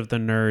Revenge of the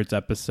Nerds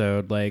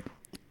episode, like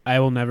I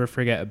will never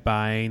forget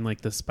buying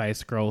like the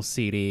Spice Girls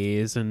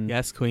CDs and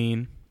Yes,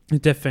 Queen.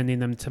 defending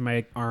them to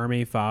my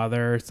army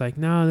father. It's like,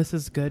 no, this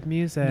is good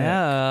music.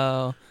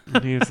 No.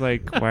 And he was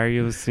like, why are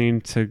you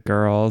listening to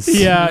girls?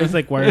 Yeah, it's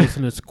like, why are you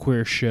listening to this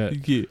queer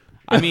shit?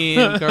 I mean,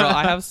 girl,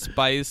 I have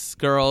Spice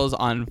Girls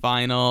on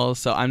vinyl,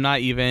 so I'm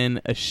not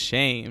even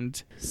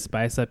ashamed.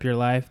 Spice up your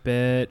life,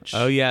 bitch.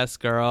 Oh, yes,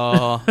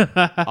 girl.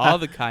 All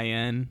the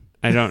cayenne.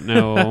 I don't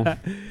know.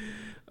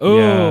 Oh,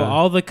 Yeah.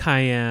 all the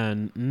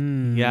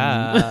cayenne.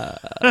 Yeah.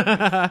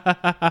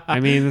 I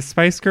mean, the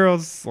Spice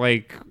Girls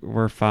like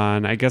were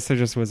fun. I guess I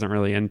just wasn't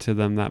really into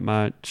them that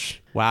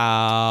much.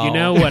 Wow. You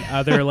know what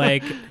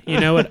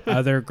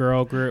other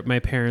girl group my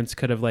parents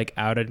could have like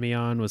outed me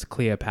on was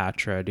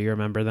Cleopatra. Do you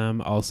remember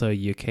them? Also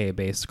UK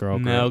based girl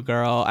group. No,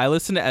 girl. I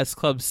listened to S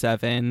Club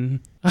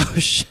 7. Oh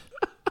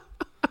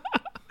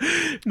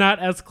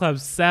not S Club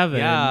 7.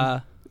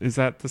 Yeah. Is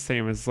that the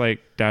same as like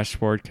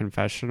Dashboard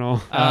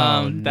Confessional?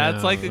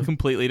 That's like a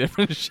completely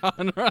different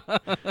genre.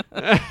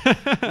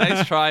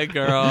 Nice try,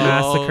 girl.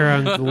 Massacre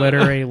on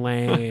Glittery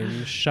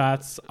Lane.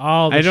 Shots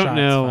all the I don't shots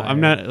know. fired. I'm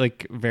not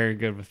like very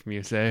good with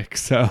music,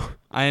 so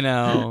I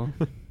know.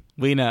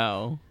 We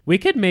know. We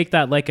could make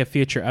that like a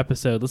future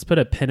episode. Let's put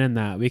a pin in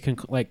that. We can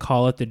like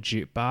call it the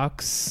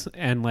jukebox,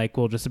 and like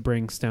we'll just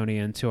bring Stoney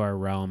into our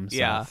realm.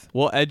 Yeah. Seth.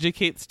 We'll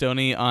educate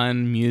Stoney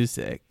on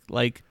music.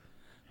 Like,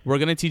 we're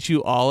going to teach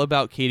you all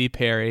about Katy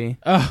Perry.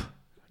 Oh,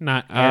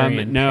 not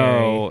Arian no.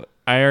 Perry.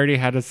 I already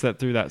had to sit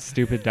through that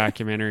stupid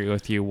documentary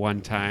with you one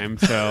time,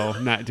 so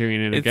not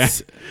doing it again.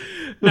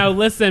 Now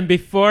listen,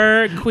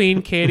 before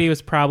Queen Katy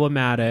was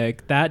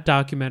problematic, that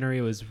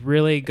documentary was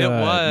really good. It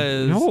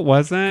was. No, it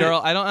wasn't.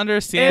 Girl, I don't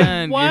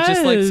understand. It You're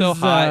just like so was,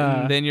 hot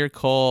and then you're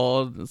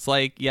cold. It's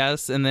like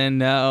yes and then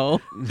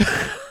no.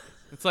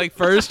 It's like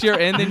first you're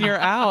in, then you're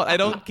out. I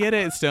don't get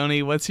it,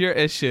 Stoney. What's your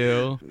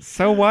issue?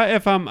 So what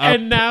if I'm up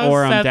And now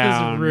or I'm Seth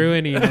down? is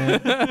ruining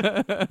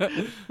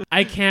it.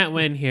 I can't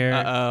win here.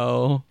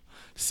 Uh-oh.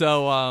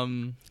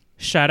 So,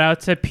 Shout out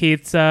to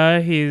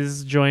Pizza.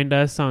 He's joined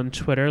us on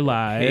Twitter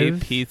Live. hey,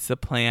 Pizza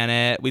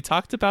Planet. We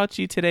talked about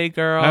you today,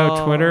 girl.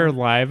 Oh, Twitter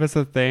Live is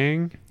a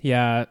thing?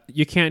 Yeah,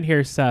 you can't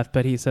hear Seth,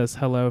 but he says,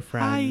 hello,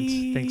 friend.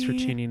 Hi. Thanks for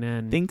tuning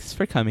in. Thanks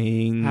for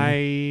coming.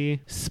 Hi.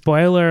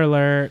 Spoiler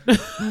alert.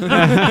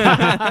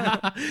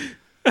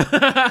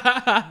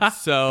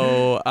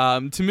 So,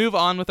 to move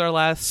on with our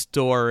last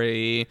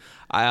story,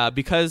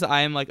 because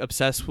I am like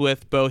obsessed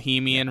with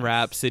Bohemian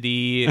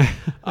Rhapsody,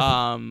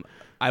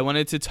 I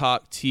wanted to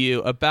talk to you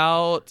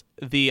about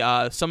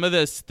the some of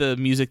the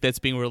music that's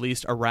being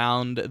released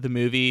around the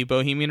movie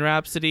Bohemian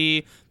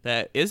Rhapsody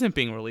that isn't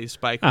being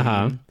released by Queen.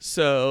 Uh-huh.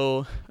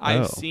 So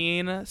I've Oh.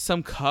 seen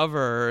some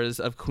covers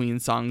of Queen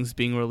songs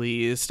being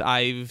released.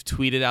 I've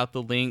tweeted out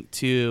the link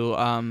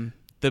to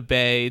the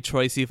Bay,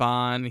 Troye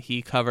Sivan.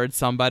 He covered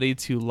Somebody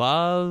to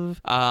Love.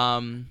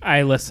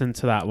 I listened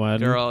to that one.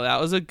 Girl,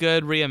 that was a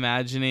good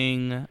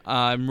reimagining.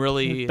 I'm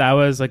really That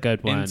was a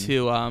good one.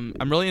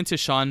 I'm really into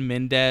Shawn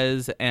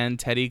Mendes and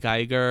Teddy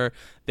Geiger.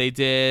 They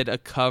did a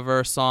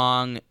cover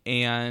song,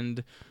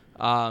 and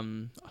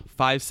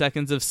 5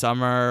 Seconds of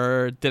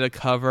Summer did a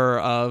cover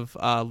of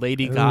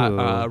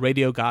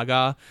Radio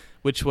Gaga,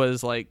 which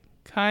was like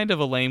kind of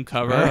a lame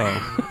cover.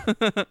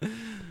 Oh.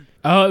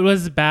 Oh, it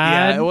was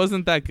bad? Yeah, it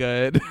wasn't that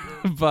good.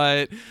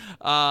 but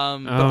Oh,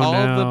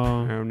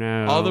 Oh,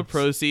 no. all the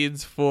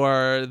proceeds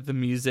for the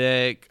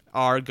music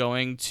are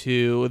going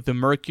to the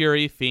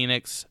Mercury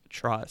Phoenix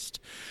Trust.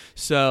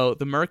 So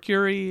the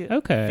Mercury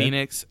Okay.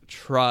 Phoenix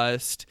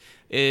Trust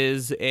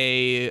is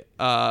a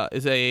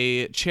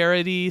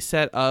charity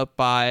set up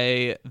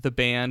by the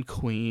band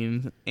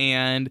Queen,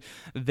 and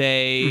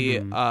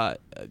they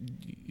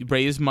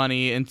raise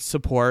money in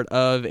support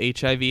of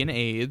HIV and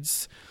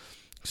AIDS.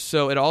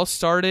 So it all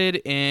started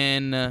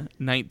in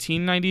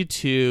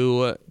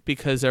 1992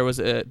 because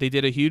they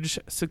did a huge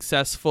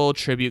successful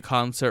tribute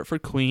concert for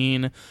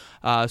Queen.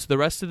 So the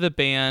rest of the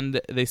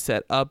band, they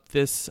set up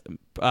this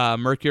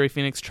Mercury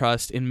Phoenix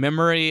Trust in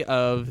memory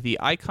of the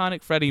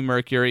iconic Freddie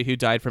Mercury, who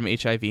died from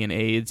HIV and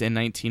AIDS in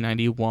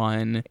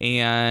 1991.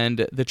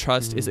 And the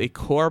trust is a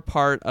core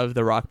part of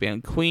the rock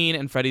band Queen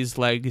and Freddie's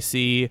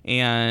legacy.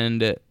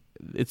 And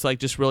it's like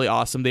just really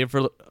awesome. They've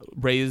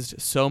raised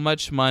so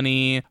much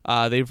money.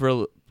 They have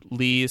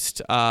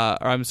raised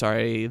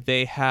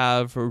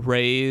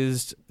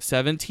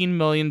 $17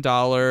 million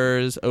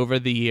over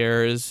the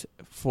years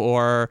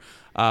for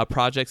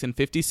projects in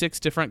 56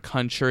 different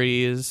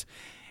countries,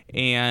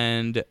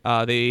 and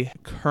they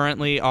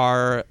currently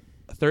are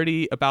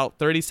about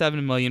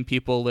 37 million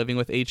people living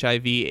with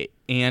HIV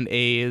and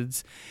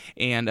AIDS,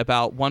 and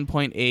about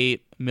 1.8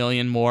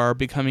 million more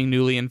becoming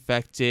newly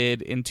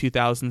infected in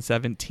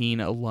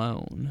 2017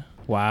 alone.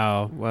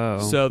 Wow. Whoa.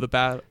 So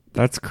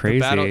That's crazy.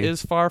 the battle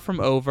is far from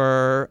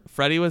over.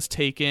 Freddie was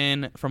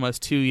taken from us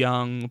too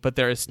young, but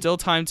there is still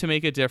time to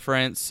make a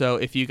difference. So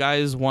if you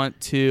guys want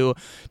to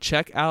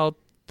check out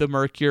the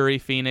Mercury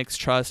Phoenix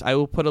Trust, I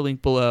will put a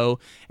link below,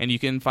 and you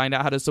can find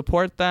out how to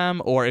support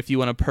them. Or if you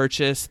want to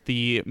purchase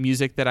the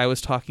music that I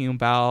was talking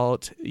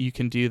about, you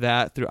can do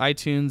that through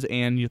iTunes,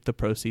 and the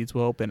proceeds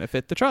will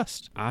benefit the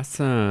trust.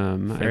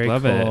 Awesome. Very I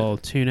love cool.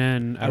 it. Tune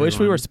in. I wish we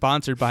everyone. were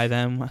sponsored by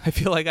them. I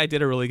feel like I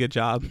did a really good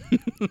job.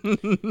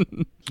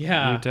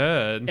 Yeah. You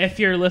did. If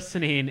you're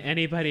listening,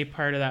 anybody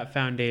part of that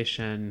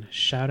foundation,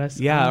 shout us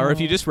Yeah, out. or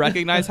if you just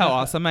recognize how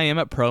awesome I am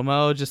at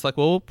promo, just like,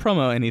 well, we'll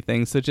promo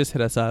anything, so just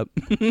hit us up.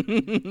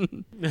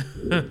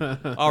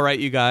 All right,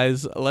 you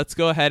guys, let's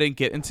go ahead and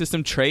get into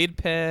some trade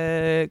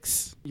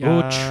picks.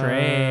 Oh,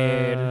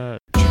 trade.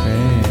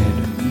 Trade.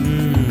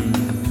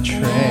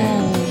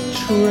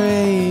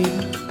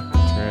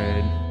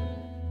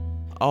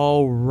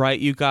 All right,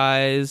 you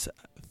guys.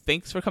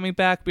 Thanks for coming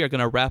back. We are going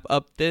to wrap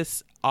up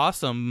this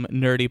awesome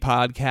nerdy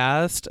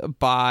podcast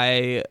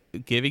by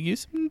giving you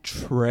some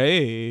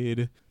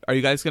trade. Are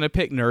you guys going to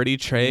pick nerdy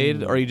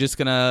trade, or are you just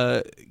going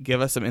to give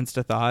us some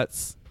Insta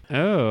thoughts?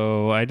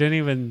 Oh, I didn't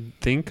even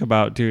think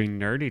about doing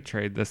nerdy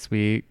trade this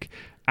week.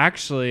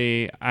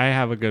 Actually, I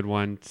have a good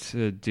one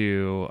to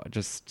do.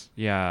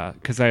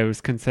 Because I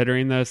was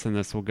considering this, and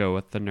this will go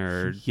with the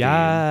nerd.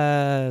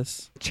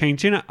 Yes.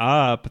 Changing it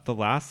up at the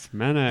last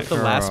minute. The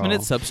last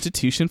minute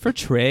substitution for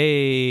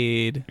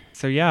trade.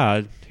 So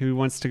yeah, who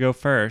wants to go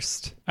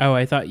first? Oh,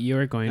 I thought you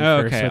were going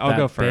first. Okay, with I'll that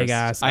go first. Big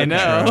ass I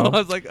know. intro. I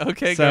was like,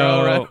 okay,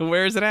 So- girl,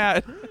 where's it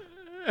at?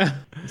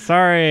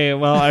 Sorry.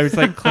 Well, I was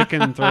like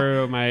clicking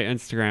through my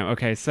Instagram.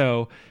 Okay,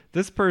 so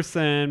this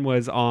person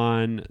was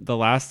on the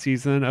last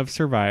season of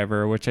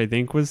Survivor, which I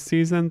think was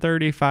season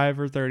 35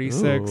 or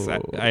 36.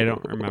 I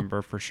don't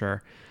remember for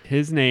sure.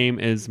 His name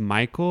is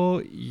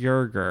Michael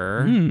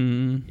Yerger.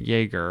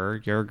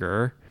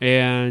 Yeager.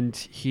 And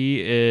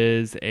he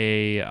is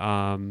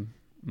a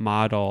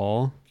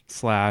model /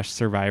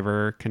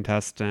 Survivor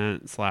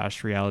contestant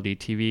 / reality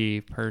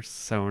TV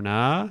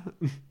persona.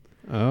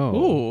 Oh.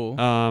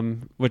 Ooh.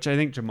 Which I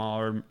think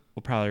Jamal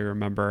will probably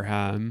remember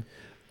him.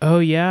 Oh,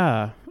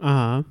 yeah.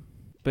 Uh-huh.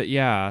 But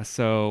yeah,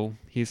 so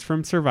he's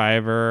from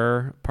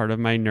Survivor, part of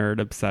my nerd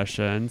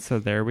obsession. So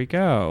there we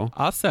go.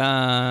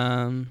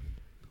 Awesome.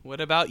 What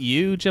about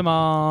you,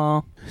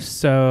 Jamal?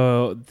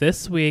 So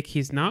this week,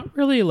 he's not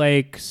really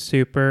like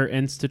super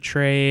Insta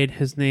trade.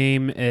 His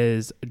name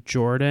is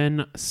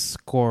Jordan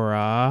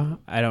Scora.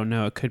 I don't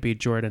know. It could be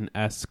Jordan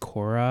S.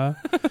 Cora.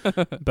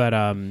 But,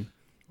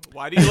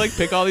 Why do you like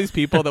pick all these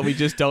people that we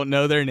just don't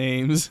know their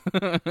names?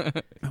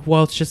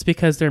 well, it's just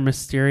because they're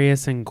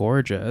mysterious and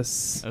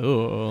gorgeous.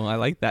 Oh, I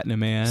like that in a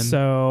man.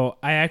 So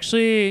I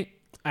actually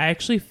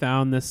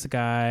found this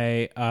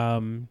guy.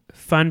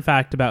 Fun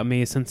fact about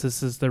me, since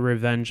this is the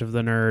Revenge of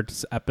the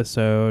Nerds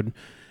episode,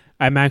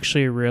 I'm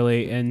actually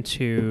really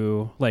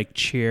into like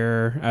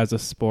cheer as a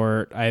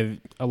sport. A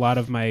lot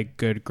of my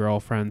good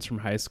girlfriends from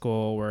high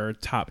school were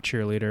top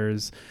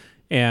cheerleaders,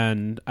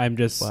 and I'm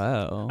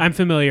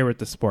familiar with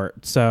the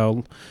sport.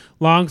 So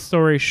long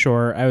story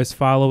short, I was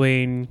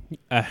following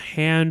a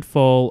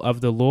handful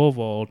of the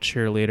Louisville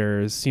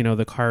cheerleaders,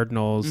 the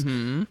Cardinals.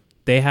 Mm-hmm.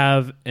 They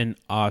have an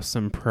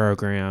awesome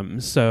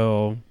program.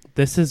 So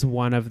this is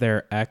one of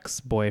their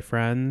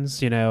ex-boyfriends.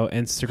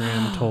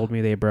 Instagram told me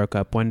they broke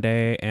up one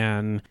day,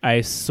 and I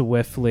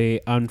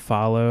swiftly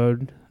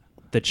unfollowed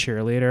the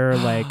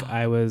cheerleader like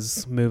I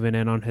was moving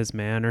in on his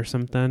man or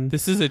something.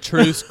 This is a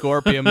true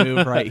Scorpio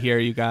move right here,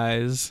 you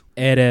guys.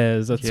 It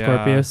is. It's Yeah.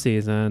 Scorpio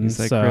season. He's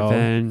like, so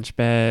revenge,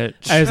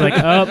 bitch. I was like,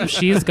 oh,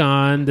 she's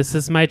gone. This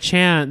is my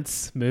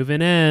chance.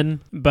 Moving in.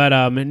 But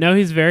no,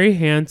 he's very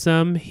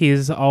handsome.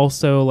 He's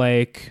also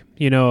like,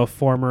 a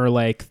former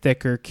like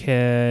thicker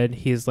kid.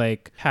 He's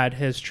like had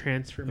his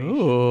transformation.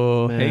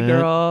 Ooh, hey moment.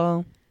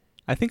 girl.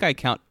 I think I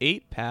count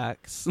 8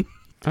 packs.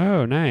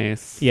 Oh,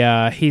 nice.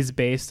 Yeah, he's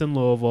based in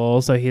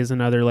Louisville, so he's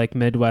another like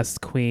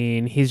Midwest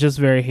queen. He's just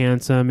very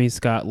handsome. He's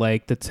got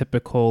like the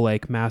typical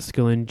like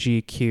masculine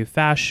GQ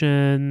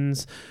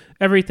fashions,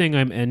 everything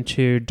I'm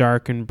into,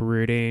 dark and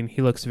brooding.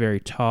 He looks very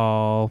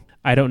tall.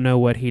 I don't know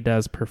what he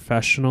does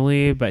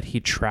professionally, but he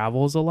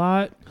travels a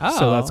lot.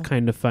 So that's Oh.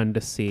 kind of fun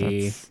to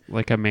see. That's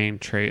like a main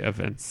trait of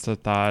Insta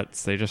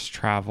Thoughts. They just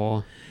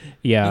travel.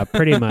 Yeah,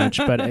 pretty much.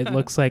 But it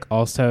looks like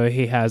also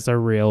he has a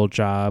real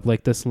job.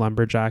 Like this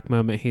lumberjack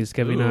moment he's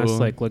giving us. Ooh.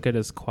 Like, look at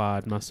his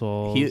quad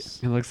muscles.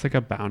 It looks like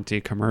a Bounty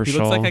He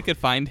commercial. looks like I could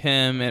find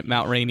him at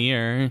Mount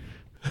Rainier.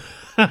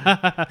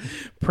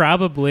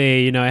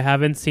 Probably. I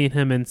haven't seen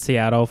him in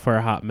Seattle for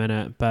a hot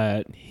minute,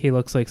 but he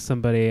looks like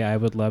somebody I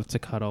would love to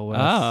cuddle with.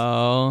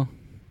 Oh.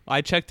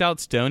 I checked out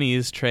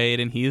Stoney's trade,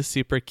 and he's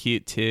super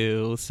cute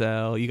too.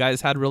 So you guys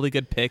had really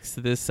good picks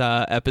this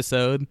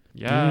episode.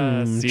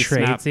 Yes.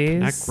 C-snap, tradesies.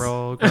 neck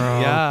roll,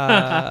 girl.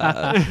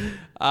 Yeah.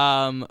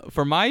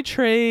 For my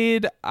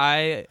trade,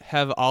 I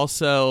have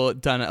also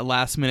done a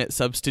last minute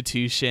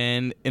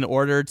substitution in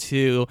order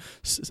to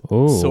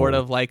Ooh. sort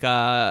of like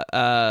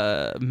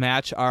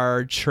match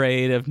our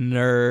trade of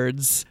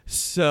nerds.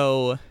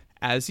 So,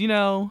 as you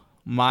know,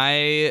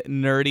 my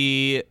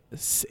nerdy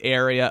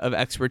area of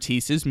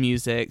expertise is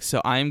music,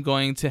 so I'm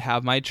going to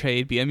have my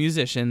trade be a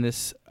musician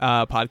this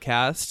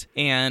podcast.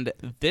 And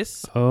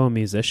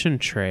Musician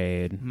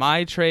trade.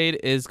 my trade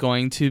is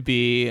going to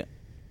be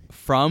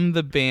from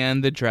the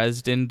band The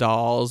Dresden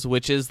Dolls,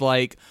 which is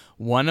like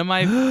one of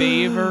my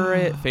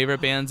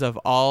favorite bands of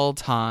all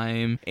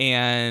time.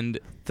 And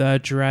The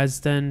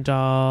Dresden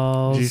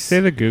Dolls. Did you say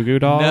the Goo Goo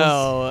Dolls?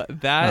 no,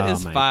 that Oh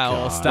is my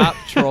foul. God. Stop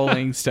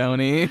trolling,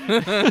 Stoney.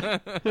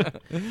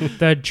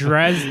 The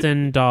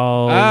Dresden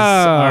Dolls Oh.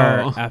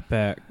 are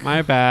epic.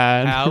 My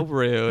bad. How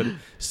rude.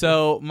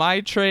 So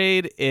my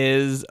trade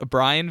is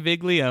Brian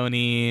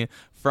Viglione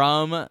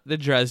from the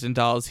Dresden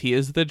Dolls. He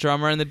is the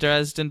drummer in the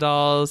Dresden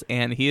Dolls,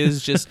 and he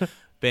has just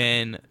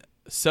been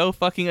so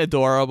fucking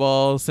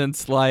adorable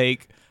since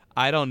like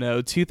I don't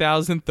know,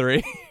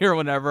 2003 or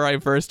whenever I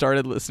first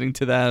started listening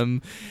to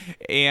them.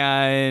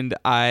 And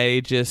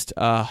I just,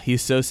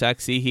 he's so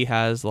sexy. He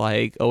has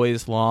like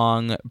always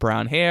long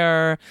brown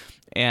hair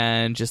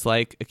and just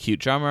like a cute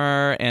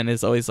drummer and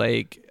is always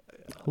like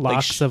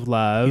Locks of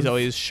Love. He's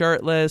always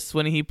shirtless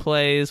when he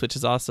plays, which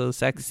is also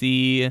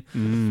sexy.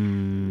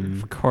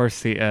 Of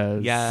course he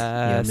is.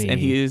 Yes. Yummy. And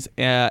he's,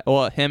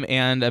 him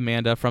and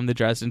Amanda from the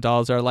Dresden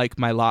Dolls are like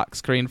my lock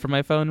screen for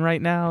my phone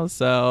right now.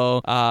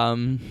 So,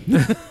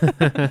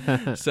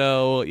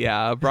 so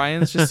yeah,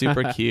 Brian's just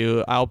super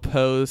cute. I'll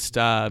post,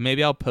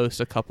 maybe I'll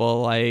post a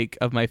couple like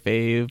of my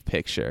fave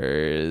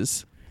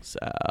pictures.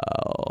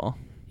 So,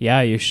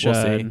 yeah, you should.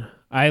 We'll see.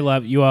 I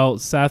love you all.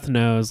 Seth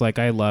knows, like,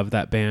 I love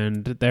that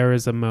band. There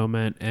was a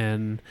moment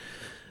in,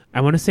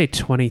 I want to say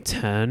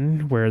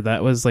 2010, where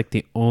that was like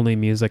the only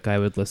music I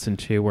would listen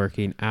to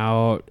working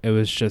out. It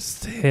was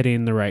just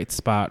hitting the right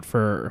spot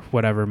for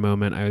whatever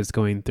moment I was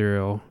going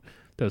through.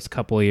 Those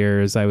couple of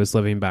years I was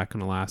living back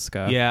in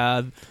Alaska.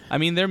 Yeah. I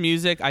mean, their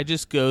music, I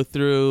just go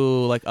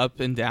through like up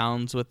and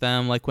downs with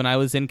them. Like when I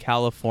was in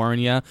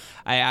California,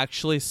 I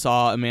actually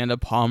saw Amanda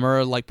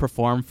Palmer like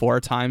perform 4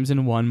 times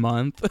in 1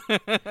 month.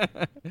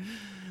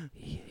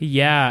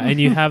 Yeah, and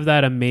you have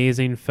that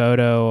amazing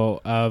photo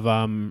of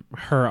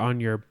her on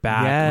your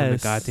back on the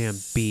goddamn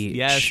beach.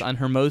 Yes, on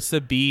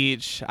Hermosa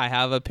Beach. I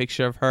have a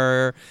picture of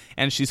her,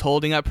 and she's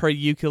holding up her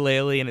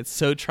ukulele, and it's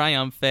so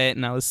triumphant,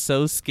 and I was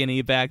so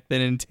skinny back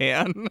then and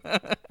tan.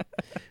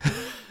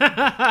 Oh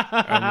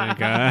my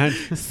god.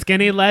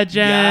 Skinny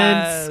legend,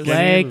 Yes.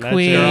 slay Skinny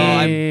queen. Girl,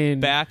 I'm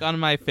back on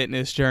my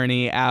fitness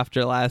journey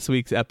after last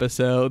week's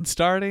episode,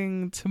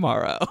 starting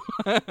tomorrow.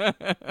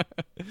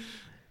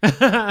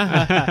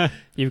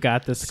 You've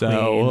got this, queen.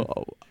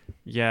 So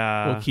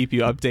Yeah. we'll keep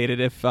you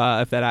updated if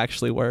that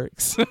actually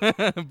works.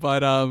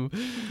 But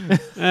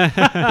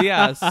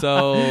yeah,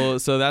 so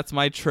that's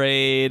my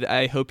trade.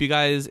 I hope you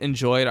guys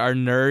enjoyed our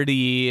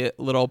nerdy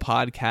little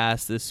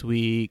podcast this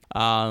week.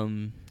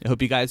 I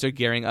hope you guys are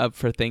gearing up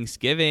for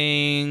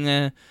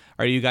Thanksgiving.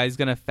 Are you guys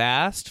gonna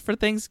fast for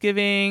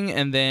Thanksgiving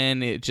and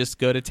then just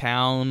go to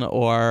town,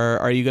 or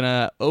are you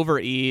gonna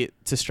overeat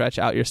to stretch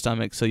out your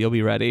stomach so you'll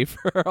be ready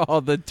for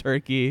all the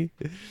turkey?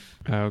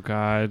 Oh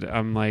god,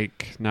 I'm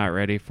like not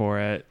ready for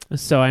it.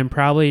 So I'm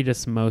probably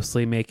just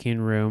mostly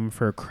making room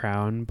for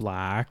Crown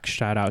Black.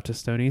 Shout out to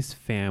Stoney's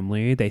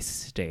family. They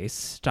stay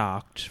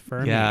stocked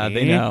for me. Yeah,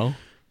 they know.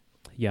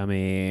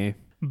 Yummy.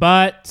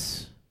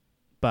 But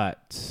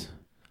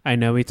I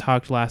know we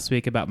talked last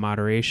week about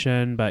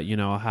moderation, but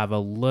I'll have a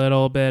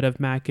little bit of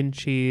mac and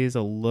cheese,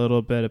 a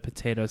little bit of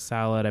potato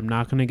salad. I'm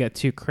not going to get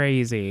too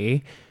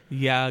crazy.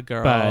 Yeah,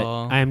 girl. But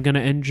I'm going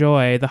to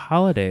enjoy the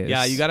holidays.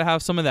 Yeah, you got to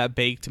have some of that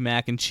baked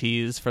mac and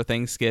cheese for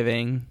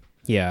Thanksgiving.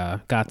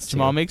 Yeah, got to.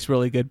 Jamal makes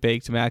really good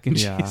baked mac and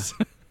Yeah. cheese.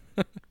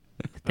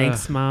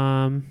 Thanks,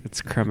 Mom.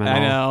 It's criminal. I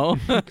know.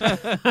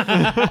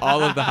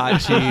 All of the hot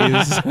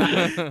cheese.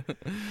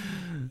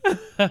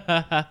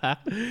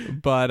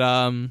 But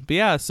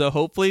yeah, so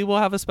hopefully we'll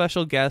have a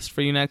special guest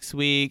for you next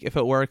week if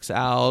it works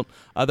out.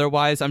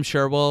 Otherwise, I'm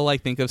sure we'll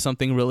like think of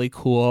something really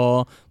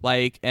cool,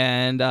 like,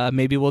 and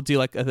maybe we'll do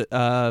like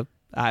a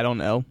I don't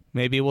know.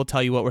 Maybe we'll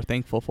tell you what we're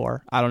thankful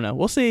for. I don't know.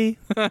 We'll see.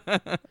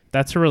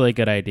 That's a really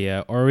good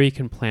idea. Or we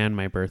can plan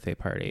my birthday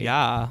party.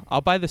 Yeah,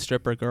 I'll buy the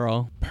stripper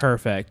girl.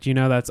 Perfect.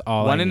 That's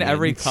all One I in need.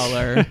 every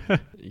color.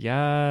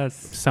 Yes.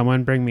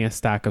 Someone bring me a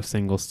stack of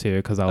singles too,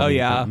 because I'll Oh need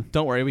yeah, them.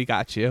 don't worry, we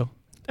got you.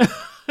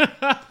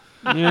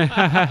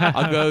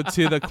 I'll go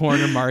to the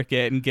corner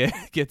market and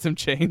get some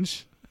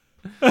change.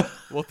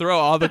 We'll throw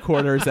all the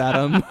quarters at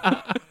them.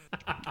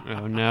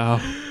 Oh no.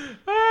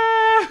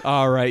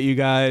 All right, you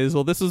guys.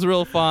 Well, this was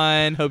real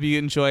fun. Hope you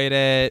enjoyed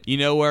it. You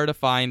know where to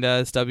find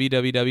us,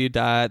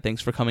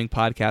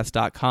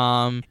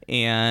 www.thanksforcomingpodcast.com.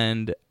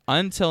 And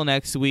until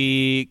next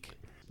week,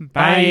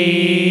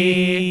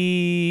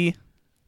 Bye.